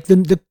deliver. Like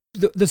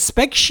the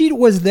spec sheet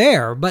was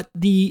there, but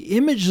the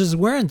images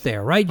weren't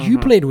there, right? You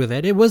played with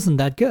it. It wasn't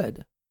that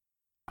good.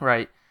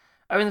 Right.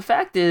 I mean, the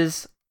fact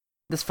is,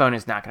 this phone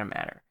is not going to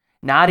matter.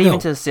 Not even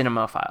to the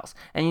cinema files.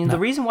 And the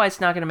reason why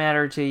it's not going to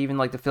matter to even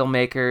like the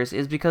filmmakers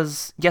is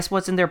because guess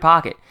what's in their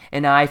pocket?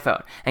 An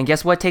iPhone. And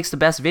guess what takes the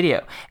best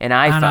video? An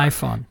iPhone. An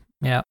iPhone.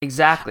 Yeah.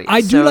 Exactly.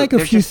 I do like a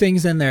few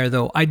things in there,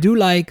 though. I do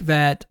like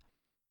that.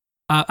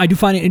 I do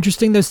find it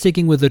interesting they're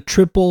sticking with a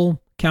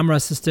triple camera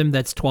system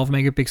that's 12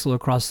 megapixel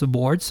across the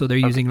board. So they're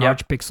using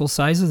large pixel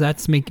sizes.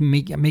 That's making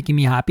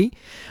me happy.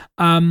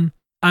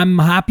 I'm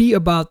happy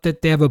about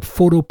that they have a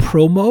photo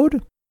pro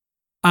mode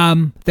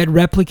that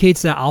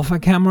replicates the alpha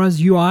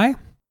camera's UI.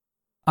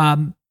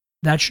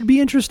 That should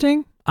be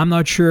interesting. I'm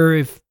not sure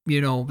if,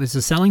 you know, this is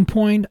a selling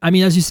point. I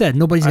mean, as you said,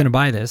 nobody's going to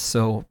buy this.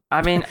 So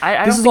I mean,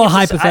 I this is all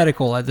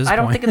hypothetical at this point.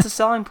 I don't think it's a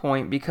selling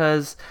point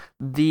because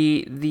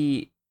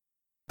the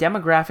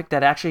demographic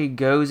that actually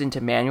goes into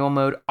manual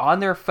mode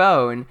on their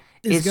phone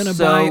is going to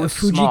buy a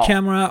Fuji small.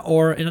 camera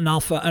or an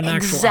actual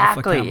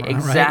alpha camera.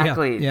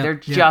 Exactly. Right? Yeah. They're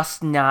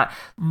just not.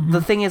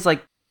 The thing is,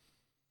 like,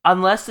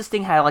 unless this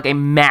thing had like a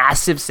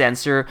massive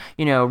sensor,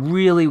 you know,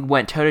 really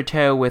went toe to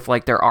toe with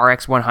like their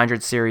RX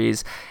 100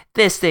 series,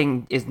 this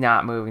thing is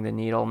not moving the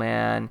needle,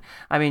 man.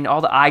 I mean,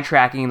 all the eye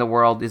tracking in the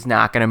world is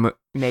not going to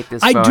make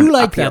this phone I do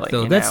like appealing, that,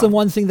 though. You That's know? the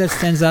one thing that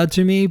stands out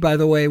to me. By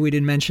the way, we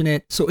didn't mention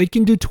it. So it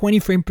can do 20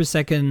 frame per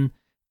second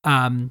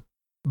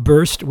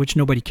burst, which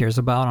nobody cares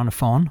about on a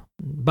phone,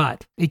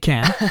 but it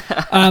can.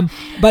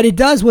 But it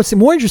does. What's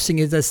more interesting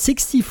is that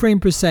 60 frame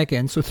per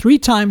second, so 3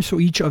 times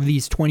for each of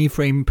these 20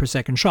 frame per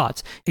second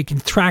shots. It can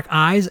track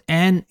eyes,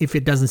 and if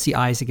it doesn't see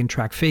eyes, it can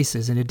track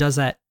faces, and it does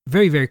that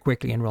very, very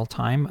quickly in real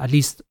time, at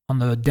least on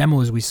the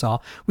demos we saw.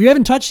 We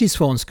haven't touched these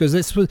phones because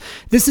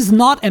this is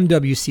not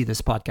MWC,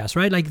 this podcast,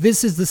 right? Like,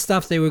 this is the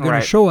stuff they were going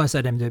to show us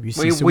at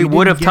MWC. We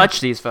would have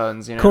touched these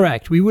phones, you know?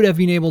 Correct. We would have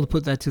been able to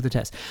put that to the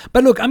test.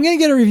 But look, I'm going to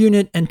get a review in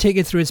it and take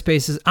it through its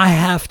paces. I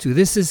have to.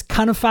 This is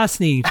kind of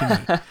fascinating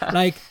to me.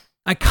 Like,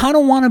 I kind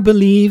of want to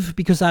believe,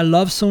 because I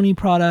love Sony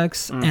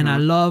products and I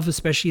love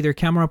especially their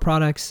camera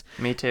products.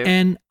 Me too.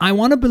 And I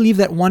want to believe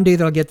that one day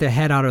they'll get their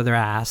head out of their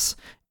ass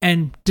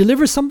and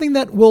deliver something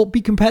that will be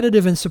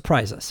competitive and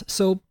surprise us.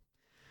 So,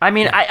 I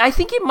mean, I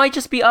think it might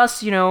just be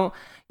us, you know,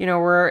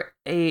 we're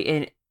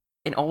an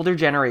older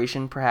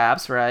generation,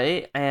 perhaps,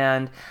 right?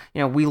 And,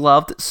 you know, we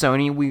loved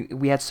Sony.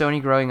 We had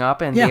Sony growing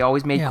up, and they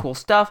always made cool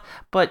stuff.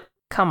 But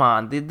come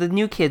on, the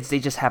new kids, they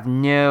just have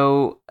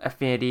no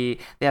affinity.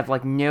 They have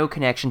like no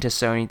connection to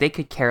Sony. They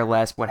could care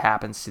less what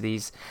happens to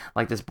these,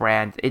 like, this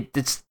brand.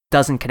 It's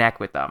doesn't connect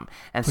with them,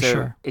 and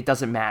so it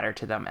doesn't matter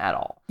to them at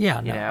all.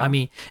 Yeah, no, I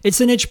mean, it's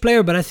a niche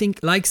player, but I think,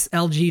 like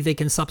LG, they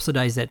can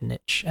subsidize that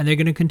niche, and they're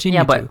going to continue.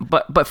 Yeah,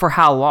 but for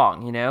how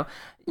long? You know,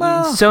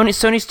 well,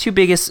 Sony's two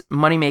biggest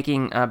money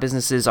making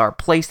businesses are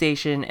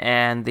PlayStation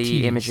and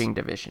the imaging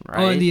division,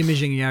 right? Oh, and the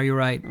imaging, yeah, you're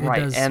right. It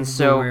does and do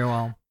so very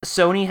well.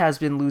 Sony has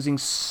been losing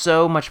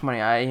so much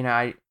money.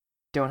 I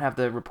don't have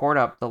the report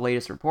up, the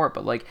latest report,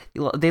 but like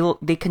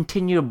they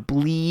continue to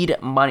bleed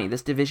money.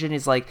 This division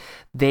is like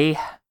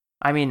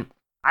I mean,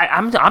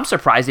 I'm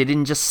surprised they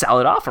didn't just sell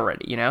it off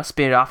already,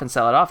 spin it off and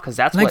sell it off, because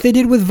that's like what they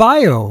did with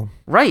Vio.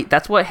 Right,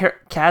 that's what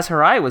Kaz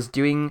Hirai was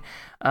doing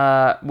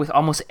with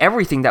almost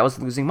everything that was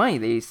losing money.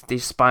 They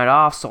spun it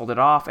off, sold it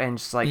off, and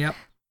just like Yep.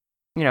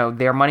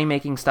 their money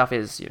making stuff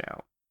is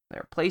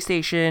their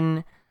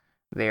PlayStation,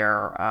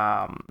 their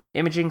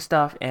imaging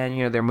stuff,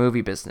 and their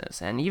movie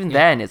business. And even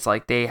then, it's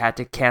like they had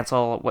to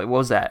cancel what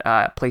was that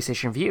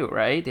PlayStation View,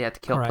 right? They had to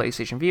kill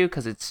PlayStation View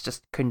because it's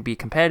just couldn't be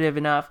competitive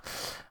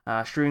enough.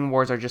 Streaming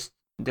wars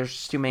there's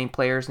just too many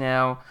players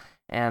now,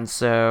 and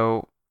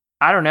so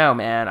I don't know,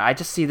 man. I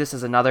just see this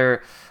as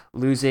another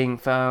losing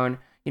phone.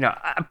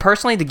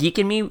 Personally, the geek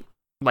in me,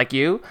 like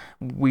you,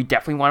 we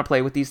definitely want to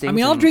play with these things. I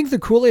mean, I'll drink the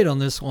Kool-Aid on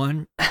this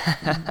one.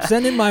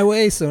 Send it my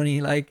way,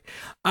 Sony. Like,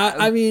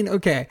 I mean,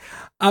 okay.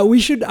 I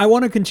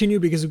want to continue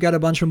because we've got a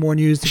bunch of more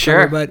news to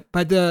cover.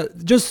 But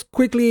just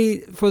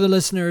quickly for the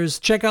listeners,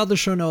 check out the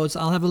show notes.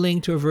 I'll have a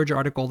link to a Verge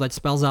article that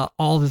spells out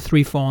all the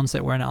 3 phones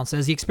that were announced.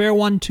 There's the Xperia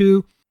 1,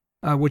 2,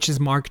 which is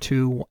Mark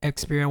II,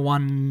 Xperia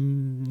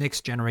 1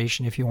 next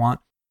generation, if you want,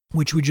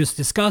 which we just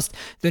discussed.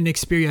 Then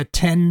Xperia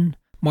 10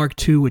 Mark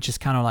II, which is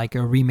kind of like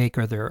a remake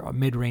of their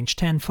mid-range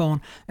 10 phone.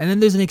 And then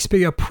there's an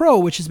Xperia Pro,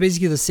 which is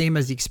basically the same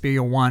as the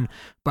Xperia 1,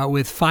 but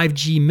with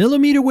 5G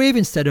millimeter wave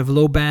instead of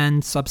low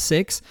band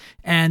sub-6.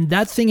 And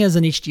that thing has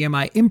an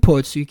HDMI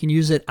input, so you can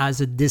use it as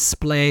a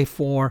display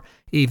for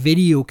a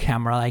video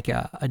camera, like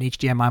an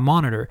HDMI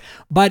monitor.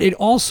 But it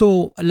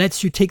also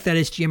lets you take that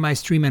HDMI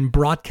stream and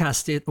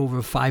broadcast it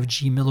over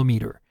 5G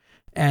millimeter.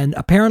 And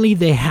apparently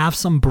they have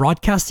some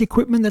broadcast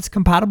equipment that's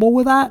compatible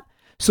with that.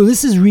 So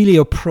this is really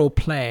a pro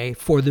play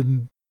for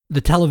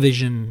the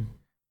television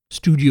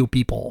studio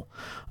people.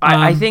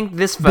 I think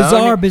this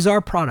phone... Bizarre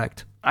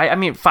product. I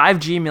mean,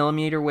 5G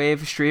millimeter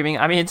wave streaming,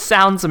 I mean, it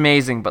sounds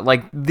amazing, but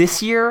like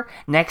this year,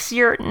 next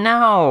year,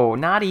 no,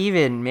 not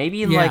even.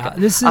 Maybe in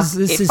this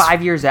is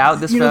 5 years out,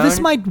 this phone... this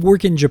might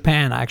work in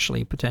Japan,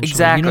 actually, potentially.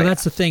 Exactly.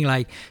 That's the thing.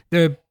 Like,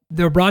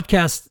 their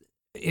broadcast,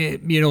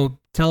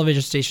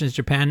 television stations in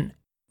Japan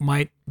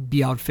might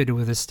be outfitted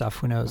with this stuff.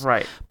 Who knows?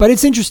 Right. But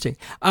it's interesting.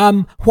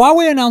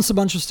 Huawei announced a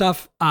bunch of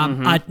stuff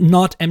at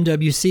not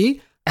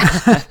MWC.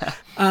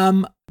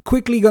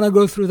 Quickly going to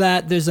go through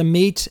that. There's a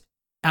Mate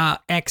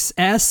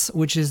XS,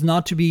 which is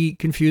not to be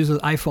confused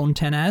with iPhone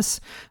XS.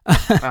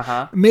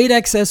 Mate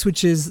XS,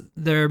 which is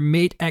their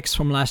Mate X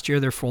from last year,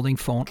 their folding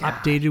phone,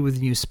 updated with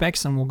new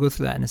specs, and we'll go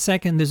through that in a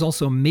second. There's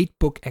also a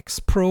MateBook X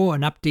Pro,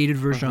 an updated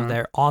version of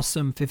their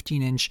awesome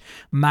 15-inch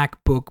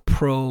MacBook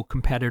Pro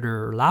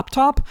competitor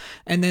laptop.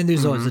 And then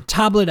there's always a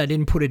tablet. I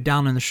didn't put it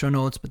down in the show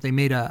notes, but they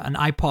made an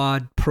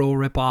iPod Pro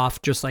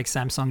ripoff, just like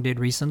Samsung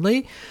did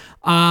recently.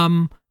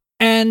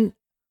 And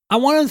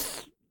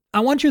I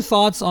want your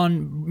thoughts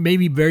on,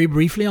 maybe very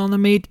briefly, on the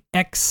Mate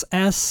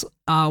XS.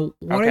 What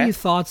are your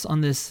thoughts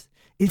on this?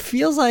 It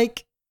feels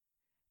like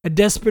a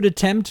desperate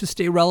attempt to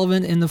stay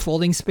relevant in the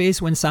folding space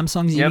when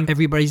Samsung's eating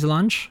everybody's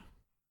lunch.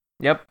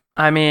 Yep.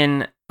 I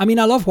mean, I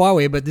love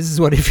Huawei, but this is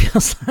what it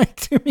feels like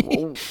to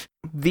me.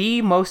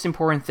 The most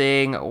important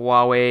thing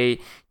Huawei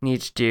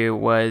needs to do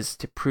was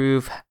to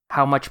prove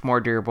how much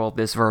more durable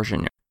this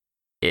version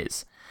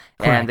is.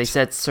 Correct. And they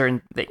said they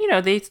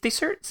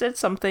said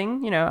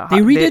something, They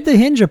redid the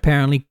hinge,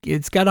 apparently.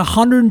 It's got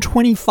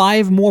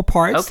 125 more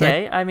parts.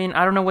 Okay, I mean,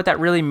 I don't know what that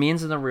really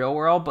means in the real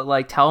world, but,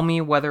 like, tell me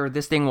whether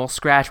this thing will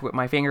scratch with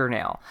my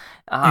fingernail.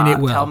 And it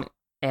will.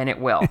 And it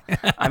will.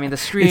 I mean, the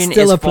screen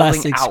is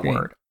folding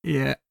outward.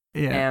 Screen.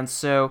 Yeah. And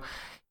so,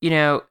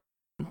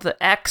 the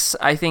X,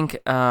 I think,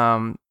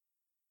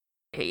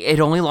 it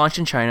only launched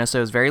in China, so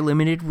it was very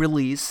limited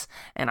release,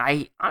 and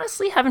I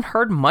honestly haven't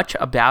heard much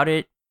about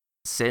it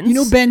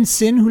since. Ben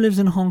Sin, who lives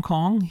in Hong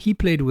Kong, he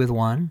played with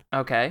one.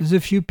 Okay. There's a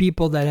few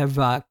people that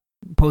have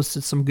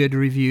posted some good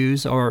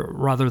reviews, or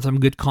rather some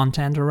good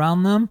content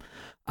around them.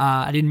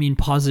 I didn't mean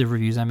positive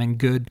reviews, I meant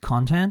good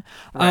content.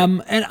 Right.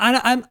 And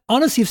I'm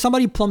honestly, if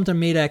somebody plumped a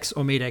Mate X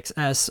or Mate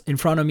XS in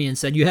front of me and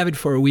said, you have it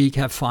for a week,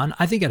 have fun,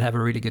 I think I'd have a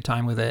really good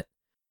time with it.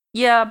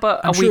 Yeah,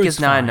 but a week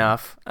is not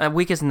enough. A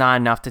week is not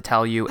enough to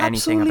tell you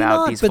anything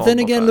about these. But then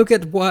again, look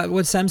at what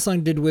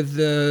Samsung did with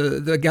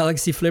the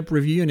Galaxy Flip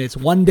review units.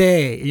 One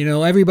day,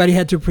 everybody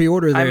had to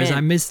pre-order theirs.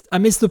 I missed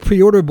the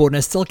pre-order boat, and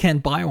I still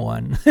can't buy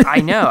one. I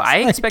know.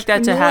 I expect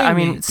that to happen. I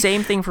mean,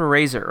 same thing for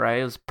Razer,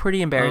 right? It was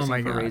pretty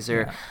embarrassing for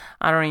Razer. Yeah.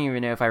 I don't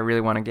even know if I really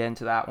want to get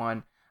into that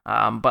one.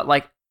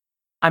 But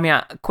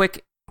a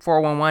quick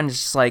 411 is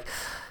just like,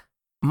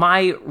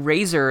 my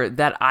Razer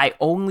that I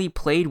only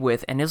played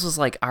with, and this was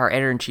like our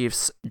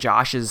editor-in-chief's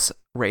Josh's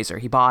Razer.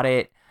 He bought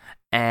it,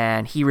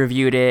 and he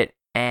reviewed it,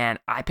 and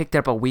I picked it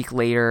up a week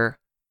later,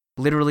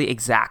 literally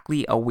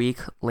exactly a week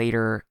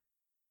later,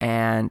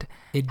 and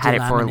had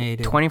it for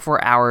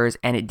 24 hours,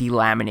 and it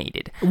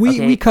delaminated.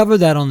 We covered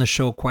that on the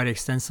show quite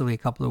extensively a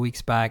couple of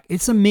weeks back.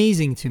 It's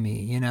amazing to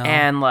me,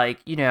 And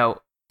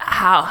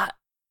how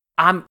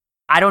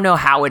I don't know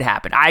how it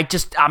happened.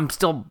 I'm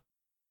still...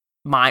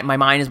 My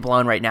mind is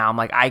blown right now. I'm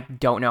like, I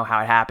don't know how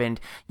it happened.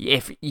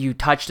 If you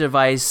touch the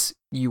device,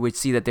 you would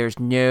see that there's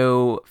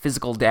no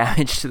physical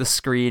damage to the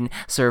screen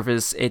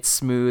surface. It's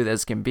smooth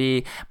as can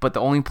be, but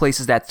the only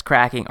places that's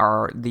cracking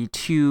are the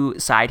two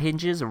side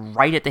hinges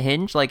right at the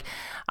hinge. Like,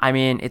 I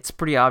mean, it's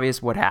pretty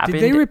obvious what happened.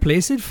 Did they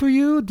replace it for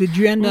you? Did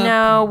you end up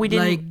No, we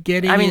didn't. like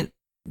getting it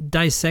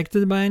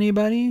dissected by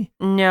anybody?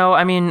 No,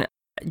 I mean,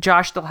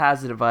 Josh still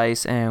has the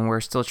device, and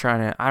we're still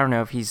trying to. I don't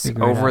know if he's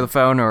over the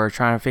phone or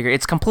trying to figure.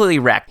 It's completely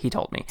wrecked. He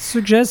told me.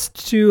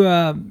 Suggest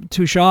to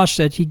Josh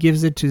that he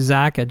gives it to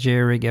Zach at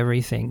JRig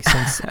Everything,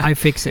 since I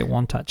fix it,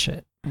 won't touch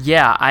it.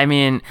 Yeah, I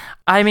mean,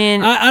 I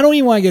don't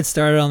even want to get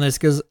started on this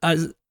because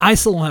I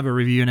still don't have a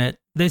review in it.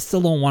 They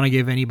still don't want to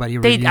give anybody a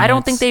review. I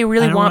don't think they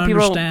really want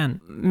people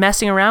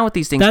messing around with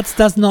these things. That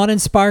does not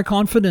inspire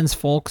confidence,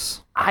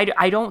 folks.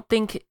 I don't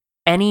think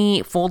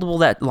any foldable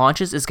that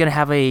launches is going to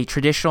have a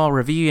traditional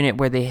review unit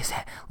where they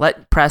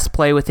let press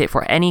play with it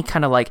for any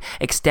kind of like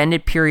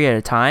extended period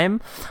of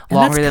time, and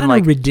longer than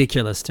like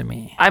ridiculous to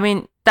me. I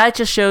mean, that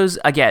just shows,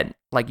 again,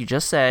 like you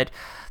just said,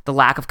 the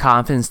lack of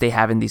confidence they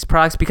have in these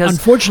products, because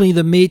unfortunately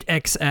the Mate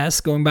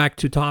XS, going back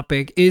to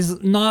topic,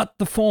 is not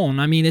the phone.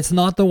 I mean, it's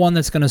not the one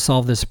that's going to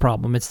solve this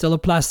problem. It's still a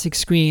plastic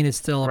screen. It's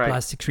still a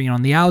plastic screen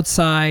on the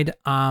outside.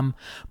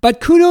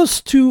 But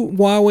kudos to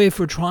Huawei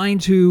for trying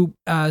to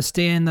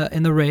stay in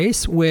the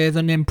race with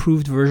an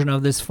improved version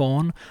of this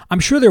phone. I'm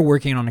sure they're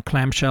working on a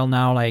clamshell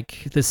now.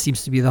 Like, this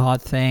seems to be the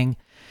hot thing.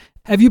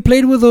 Have you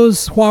played with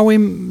those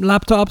Huawei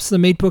laptops, the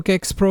MateBook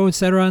X Pro,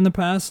 etc. in the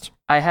past?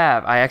 I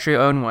have. I actually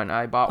own one.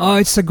 I bought one. Oh,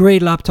 it's a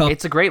great laptop.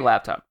 It's a great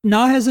laptop.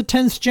 Now it has a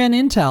 10th gen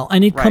Intel,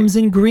 and it comes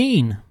in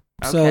green.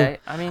 Okay. So,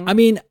 I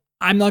mean,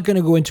 I'm not going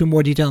to go into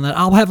more detail on that.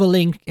 I'll have a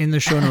link in the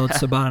show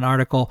notes about an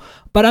article.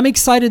 But I'm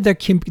excited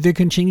that they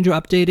continue to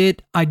update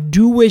it. I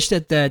do wish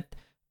that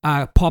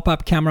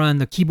pop-up camera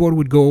and the keyboard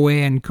would go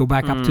away and go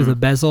back up to the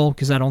bezel,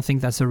 because I don't think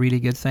that's a really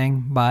good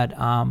thing. But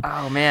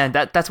oh man,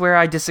 that's where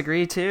I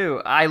disagree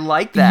too. I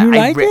like that. You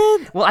like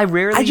it? Well, I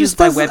rarely use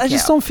my webcam. I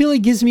just don't feel it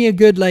gives me a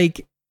good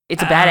like.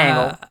 It's a bad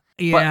angle.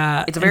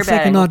 Yeah, it's a very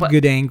bad angle. Not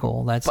good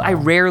angle. That's. But I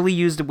rarely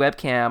use the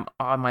webcam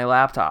on my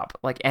laptop,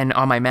 and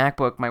on my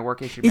MacBook, my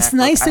work issue. It's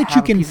nice that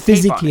you can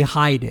physically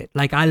hide it.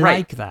 Like, I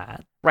like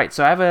that. Right.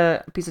 So I have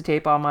a piece of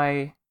tape on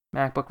my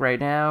MacBook right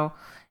now,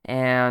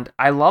 and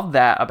I love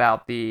that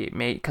about the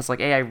Mate, because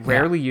like, I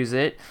rarely use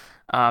it,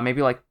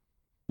 maybe like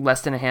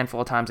less than a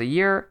handful of times a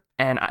year,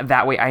 and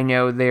that way I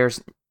know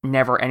there's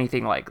never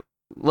anything like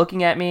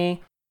looking at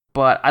me.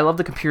 But I love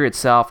the computer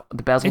itself.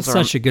 The bezels are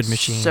such a good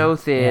machine. So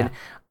thin.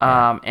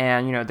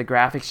 And the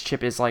graphics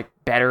chip is like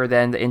better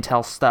than the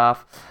Intel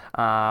stuff.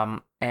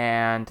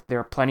 And there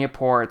are plenty of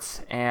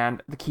ports,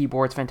 and the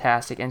keyboard's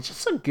fantastic, and it's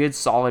just a good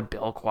solid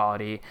build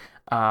quality.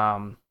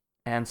 And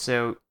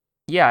so,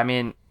 yeah, I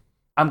mean,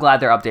 I'm glad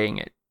they're updating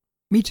it.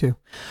 Me too.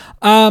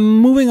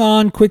 Moving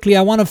on quickly,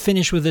 I want to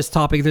finish with this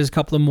topic. There's a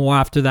couple of more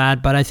after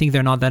that, but I think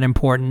they're not that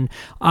important.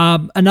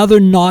 Another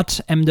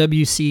not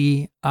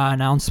MWC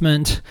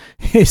announcement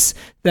is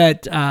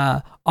that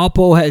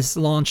Oppo has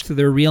launched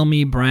their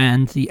Realme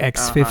brand, the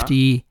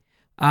X50,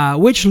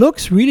 which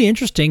looks really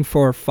interesting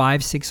for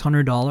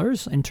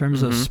 $500-$600 in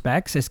terms of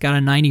specs. It's got a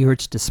 90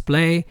 hertz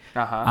display.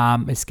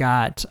 It's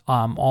got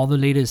all the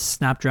latest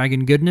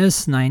Snapdragon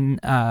goodness,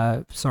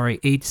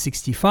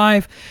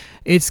 865.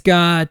 It's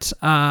got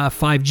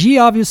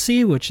 5G,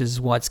 obviously, which is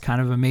what's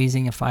kind of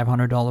amazing. A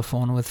 $500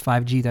 phone with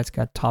 5G that's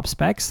got top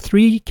specs.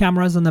 3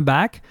 cameras on the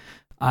back.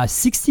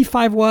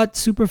 65-watt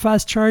super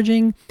fast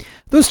charging.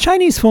 Those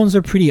Chinese phones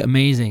are pretty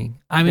amazing.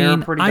 I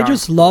mean, I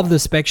just love the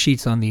spec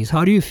sheets on these.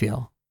 How do you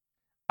feel?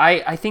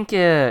 I think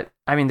they're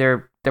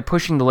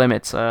pushing the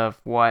limits of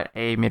what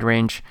a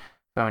mid-range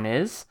phone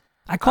is.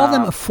 I call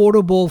them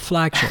affordable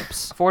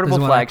flagships.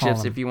 Affordable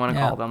flagships, if you want to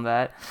call them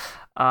that.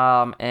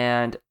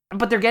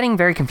 But they're getting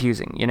very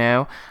confusing, you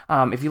know?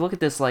 If you look at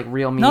this like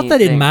Realme Not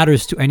that it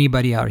matters to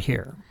anybody out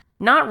here.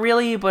 Not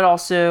really, but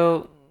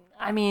also,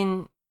 I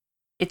mean,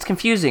 it's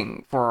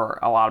confusing for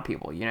a lot of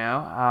people, you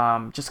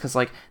know? Just because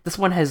like this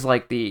one has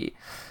like the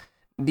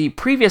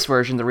previous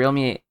version, the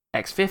Realme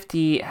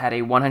X50, had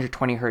a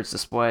 120 hertz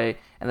display,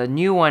 and the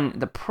new one,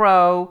 the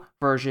Pro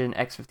version,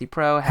 X50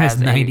 Pro, has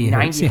a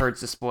 90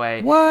 hertz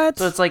display. What?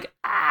 So it's like,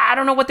 I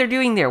don't know what they're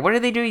doing there. What are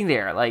they doing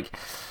there? Like,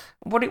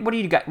 what are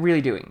you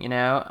really doing, you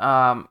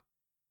know?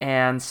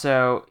 And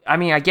so, I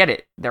mean, I get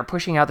it. They're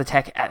pushing out the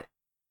tech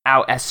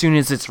out as soon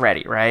as it's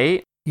ready,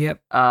 right? Yep.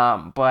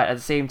 But at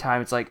the same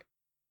time, it's like,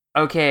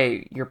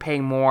 okay, you're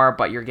paying more,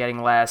 but you're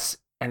getting less,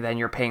 and then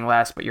you're paying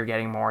less, but you're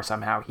getting more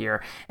somehow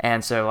here.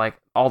 And so, like,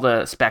 all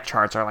the spec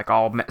charts are, like,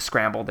 all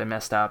scrambled and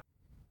messed up.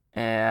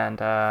 And,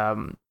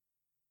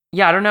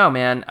 yeah, I don't know,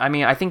 man. I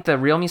mean, I think the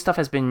Realme stuff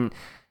has been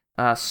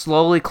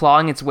slowly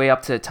clawing its way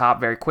up to the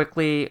top very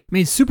quickly. I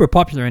mean, it's super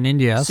popular in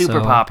India.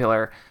 Super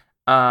popular.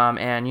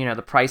 And, you know,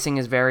 the pricing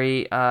is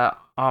very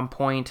on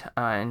point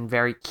and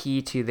very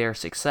key to their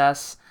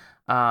success.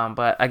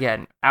 But,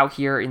 again, out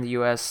here in the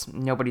US,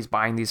 nobody's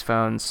buying these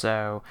phones,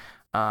 so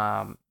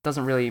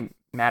doesn't really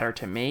matter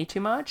to me too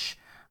much.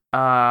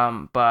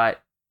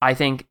 But I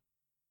think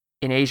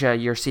in Asia,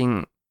 you're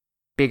seeing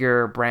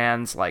bigger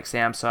brands like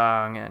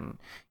Samsung and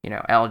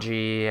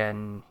LG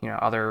and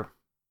other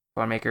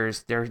phone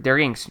makers, they're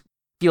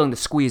feeling the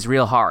squeeze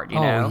real hard.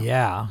 Oh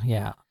yeah,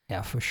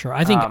 for sure.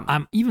 I think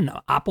even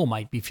Apple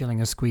might be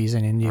feeling a squeeze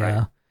in India.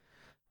 Right.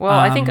 Well,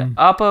 I think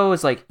Oppo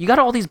is like, you got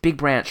all these big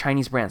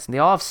Chinese brands, and they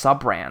all have sub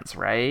brands,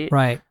 right?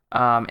 Right.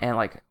 And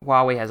like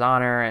Huawei has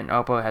Honor, and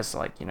Oppo has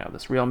like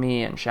this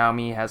Realme, and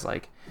Xiaomi has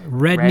like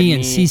Redmi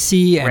and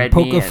CC and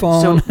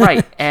Pocophone.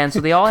 Right, and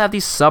so they all have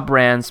these sub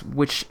brands,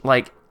 which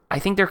like I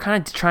think they're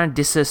kind of trying to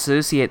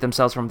disassociate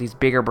themselves from these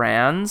bigger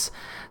brands,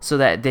 so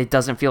that it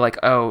doesn't feel like,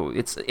 oh,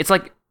 it's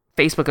like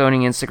Facebook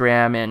owning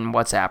Instagram and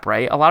WhatsApp,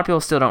 right? A lot of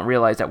people still don't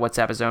realize that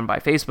WhatsApp is owned by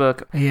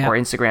Facebook or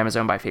Instagram is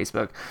owned by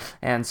Facebook,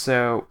 and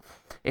so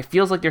it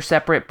feels like they're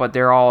separate, but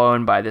they're all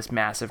owned by this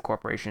massive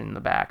corporation in the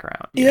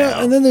background.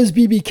 Yeah, and then there's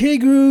BBK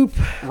Group,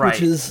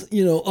 which is,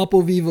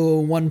 Oppo,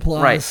 Vivo,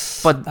 OnePlus. Right,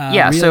 but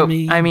Realme. So,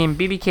 I mean,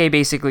 BBK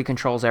basically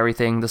controls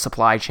everything, the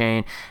supply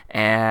chain,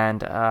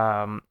 and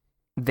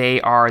they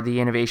are the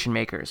innovation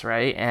makers,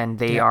 right? And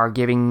they are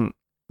giving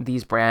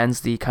these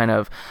brands the kind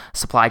of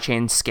supply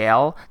chain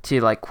scale to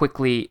like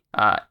quickly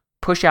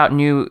push out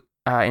new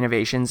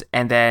innovations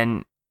and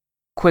then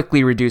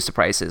quickly reduce the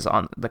prices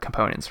on the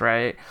components,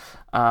 right?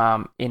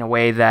 In a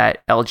way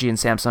that LG and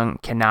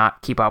Samsung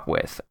cannot keep up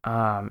with.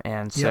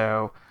 And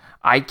so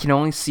I can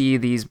only see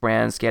these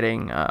brands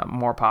getting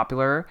more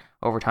popular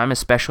over time,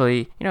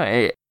 especially,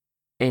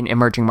 in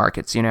emerging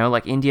markets,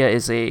 like India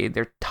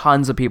there are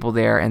tons of people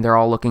there, and they're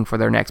all looking for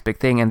their next big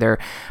thing, and they're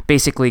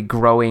basically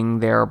growing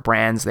their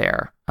brands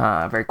there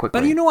very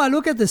quickly. But I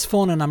look at this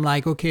phone and I'm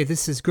like, okay,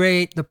 this is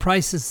great. The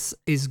price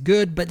is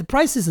good, but the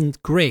price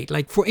isn't great.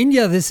 Like for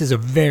India, this is a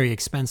very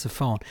expensive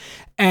phone.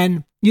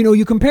 And,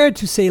 you compare it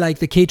to say like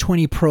the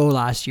K20 Pro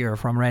last year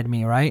from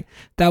Redmi, right?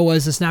 That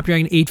was a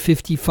Snapdragon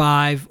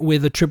 855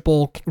 with a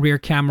triple rear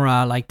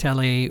camera, like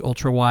tele,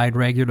 ultra wide,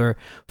 regular,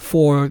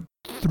 for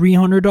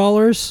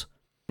 $300.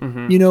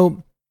 Mm-hmm.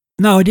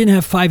 Now it didn't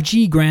have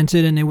 5G,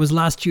 granted, and it was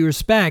last year's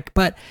spec,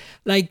 but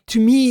like to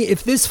me,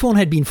 if this phone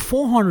had been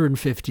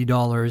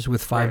 $450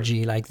 with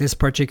 5G, like this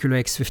particular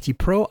X50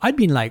 Pro, I'd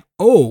been like,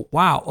 oh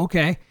wow,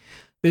 okay,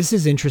 this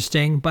is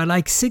interesting. But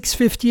like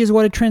 $650 is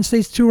what it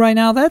translates to right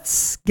now.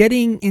 That's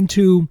getting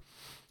into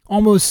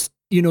almost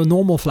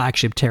normal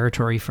flagship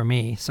territory for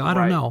me. So I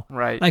don't know.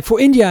 Right. Like for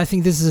India, I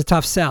think this is a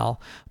tough sell,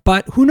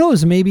 but who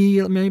knows? Maybe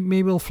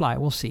it'll fly.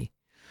 We'll see.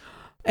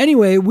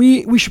 Anyway,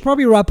 we should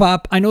probably wrap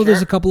up. I know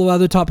there's a couple of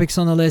other topics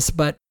on the list,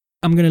 but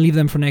I'm going to leave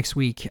them for next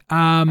week.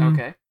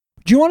 Okay.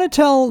 Do you want to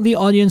tell the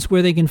audience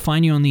where they can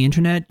find you on the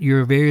internet,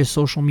 your various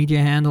social media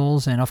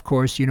handles, and of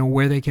course,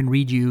 where they can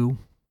read you?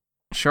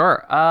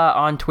 Sure.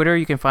 On Twitter,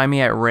 you can find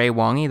me at Ray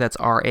Wongy. That's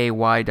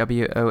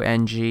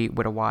RAYWONG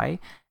with a Y.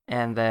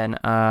 And then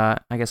I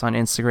guess on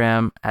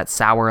Instagram at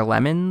Sour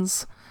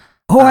Lemons.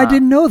 Oh, I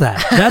didn't know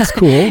that. That's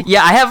cool.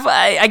 Yeah,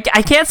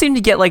 I can't seem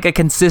to get like a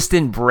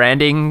consistent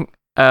branding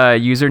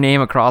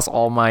username across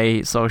all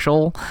my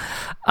social,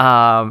 but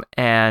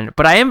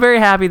I am very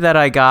happy that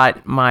I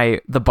got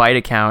the Byte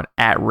account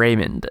at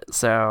Raymond.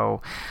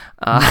 So,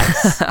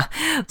 Nice.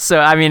 so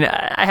I mean,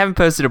 I haven't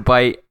posted a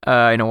Byte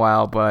in a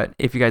while, but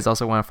if you guys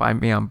also want to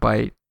find me on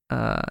Byte,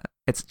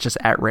 it's just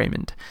at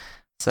Raymond.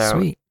 So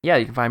Sweet. Yeah,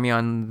 you can find me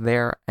on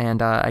there,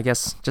 and I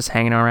guess just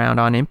hanging around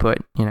on Input,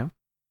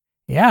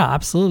 Yeah,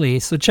 absolutely.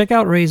 So check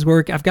out Ray's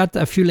work. I've got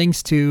a few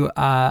links to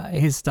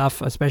his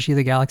stuff, especially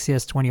the Galaxy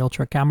S20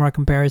 Ultra camera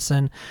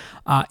comparison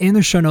in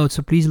the show notes.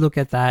 So please look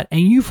at that.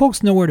 And you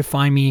folks know where to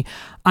find me.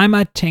 I'm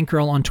at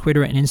ThinkGirl on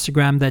Twitter and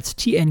Instagram. That's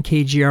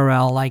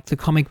TNKGRL, like the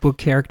comic book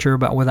character,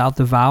 but without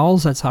the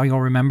vowels. That's how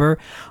you'll remember.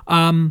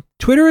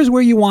 Twitter is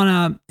where you want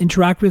to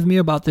interact with me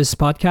about this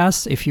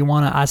podcast. If you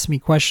want to ask me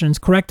questions,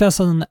 correct us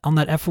on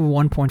that F of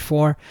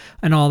 1.4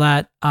 and all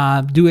that,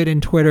 do it in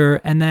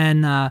Twitter. And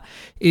then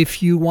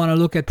if you want to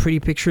look at pretty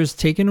pictures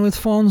taken with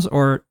phones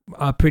or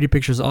pretty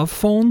pictures of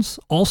phones,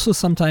 also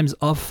sometimes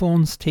of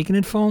phones taken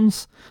in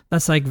phones,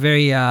 that's like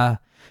very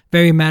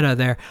meta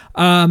there.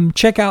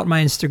 Check out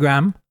my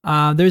Instagram.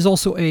 There's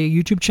also a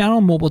YouTube channel,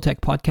 Mobile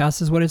Tech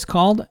Podcast is what it's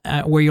called,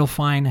 where you'll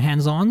find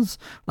hands-ons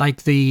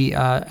like the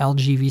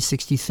LG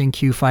V60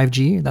 ThinQ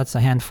 5G. That's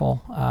a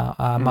handful,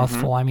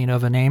 mouthful,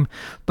 of a name.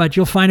 But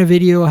you'll find a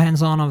video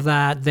hands-on of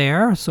that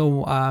there.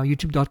 So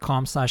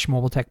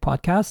youtube.com/Mobile Tech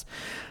Podcast.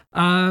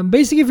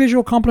 Basically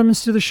visual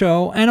compliments to the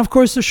show. And of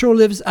course, the show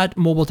lives at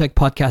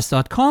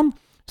mobiletechpodcast.com.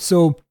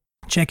 So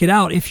check it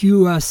out. If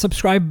you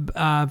subscribe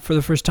for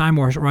the first time,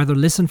 or rather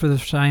listen for the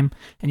first time,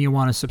 and you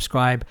want to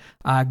subscribe,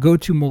 go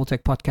to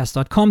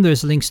mobiletechpodcast.com.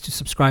 There's links to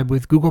subscribe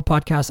with Google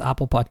Podcasts,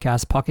 Apple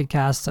Podcasts, Pocket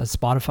Casts,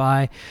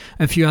 Spotify,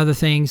 a few other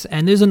things.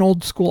 And there's an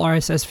old school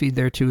RSS feed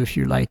there too, if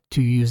you like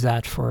to use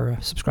that for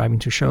subscribing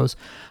to shows.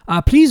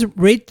 Please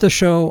rate the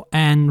show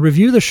and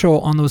review the show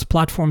on those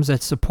platforms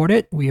that support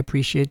it. We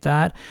appreciate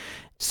that.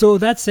 So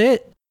that's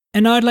it.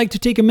 And now I'd like to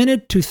take a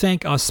minute to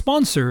thank our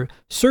sponsor,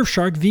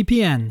 Surfshark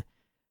VPN.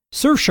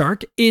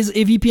 Surfshark is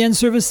a VPN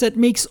service that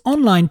makes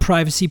online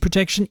privacy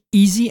protection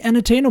easy and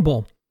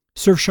attainable.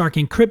 Surfshark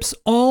encrypts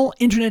all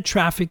internet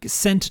traffic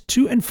sent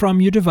to and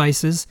from your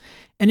devices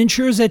and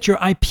ensures that your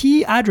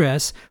IP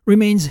address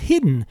remains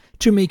hidden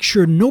to make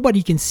sure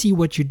nobody can see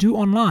what you do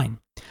online.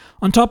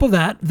 On top of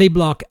that, they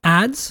block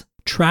ads,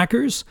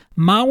 trackers,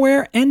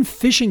 malware, and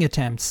phishing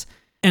attempts.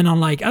 And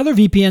unlike other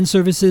VPN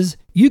services,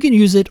 you can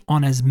use it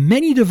on as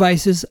many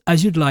devices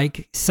as you'd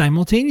like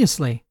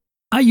simultaneously.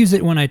 I use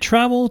it when I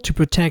travel to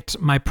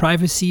protect my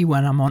privacy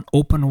when I'm on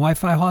open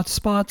Wi-Fi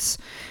hotspots.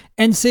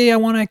 And say I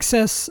want to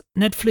access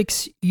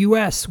Netflix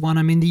US when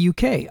I'm in the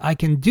UK. I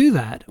can do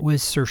that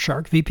with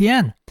Surfshark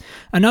VPN.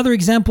 Another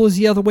example is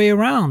the other way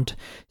around.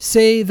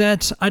 Say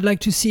that I'd like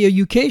to see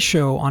a UK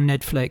show on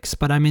Netflix,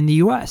 but I'm in the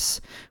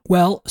US.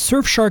 Well,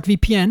 Surfshark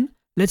VPN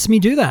lets me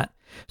do that.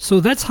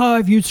 So that's how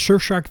I've used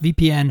Surfshark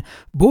VPN,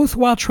 both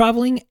while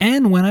traveling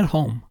and when at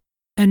home.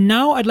 And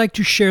now I'd like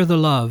to share the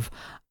love.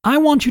 I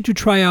want you to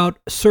try out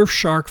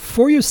Surfshark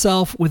for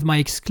yourself with my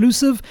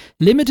exclusive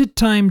limited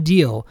time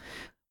deal.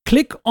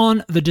 Click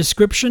on the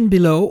description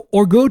below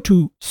or go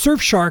to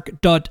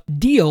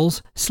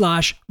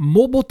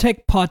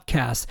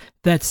surfshark.deals/mobiletechpodcast.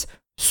 That's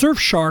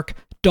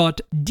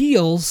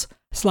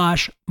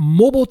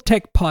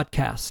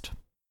surfshark.deals/mobiletechpodcast.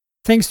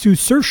 Thanks to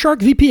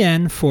Surfshark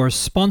VPN for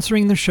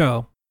sponsoring the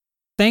show.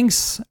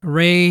 Thanks,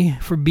 Ray,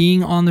 for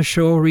being on the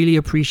show. Really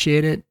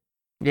appreciate it.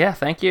 Yeah,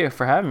 thank you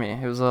for having me.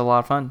 It was a lot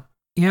of fun.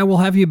 Yeah, we'll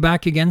have you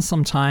back again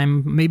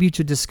sometime, maybe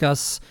to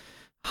discuss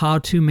how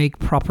to make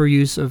proper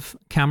use of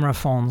camera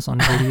phones on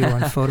video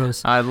and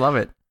photos. I love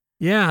it.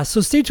 Yeah, so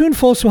stay tuned,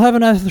 folks. We'll have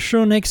another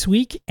show next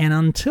week. And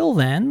until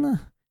then,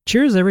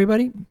 cheers,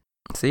 everybody.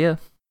 See ya.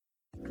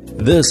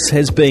 This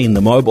has been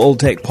the Mobile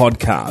Tech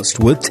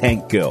Podcast with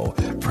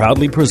ThinQ,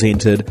 proudly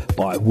presented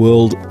by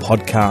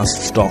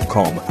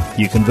worldpodcasts.com.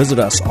 You can visit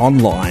us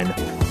online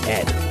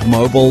at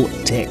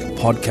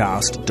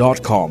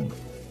mobiletechpodcast.com.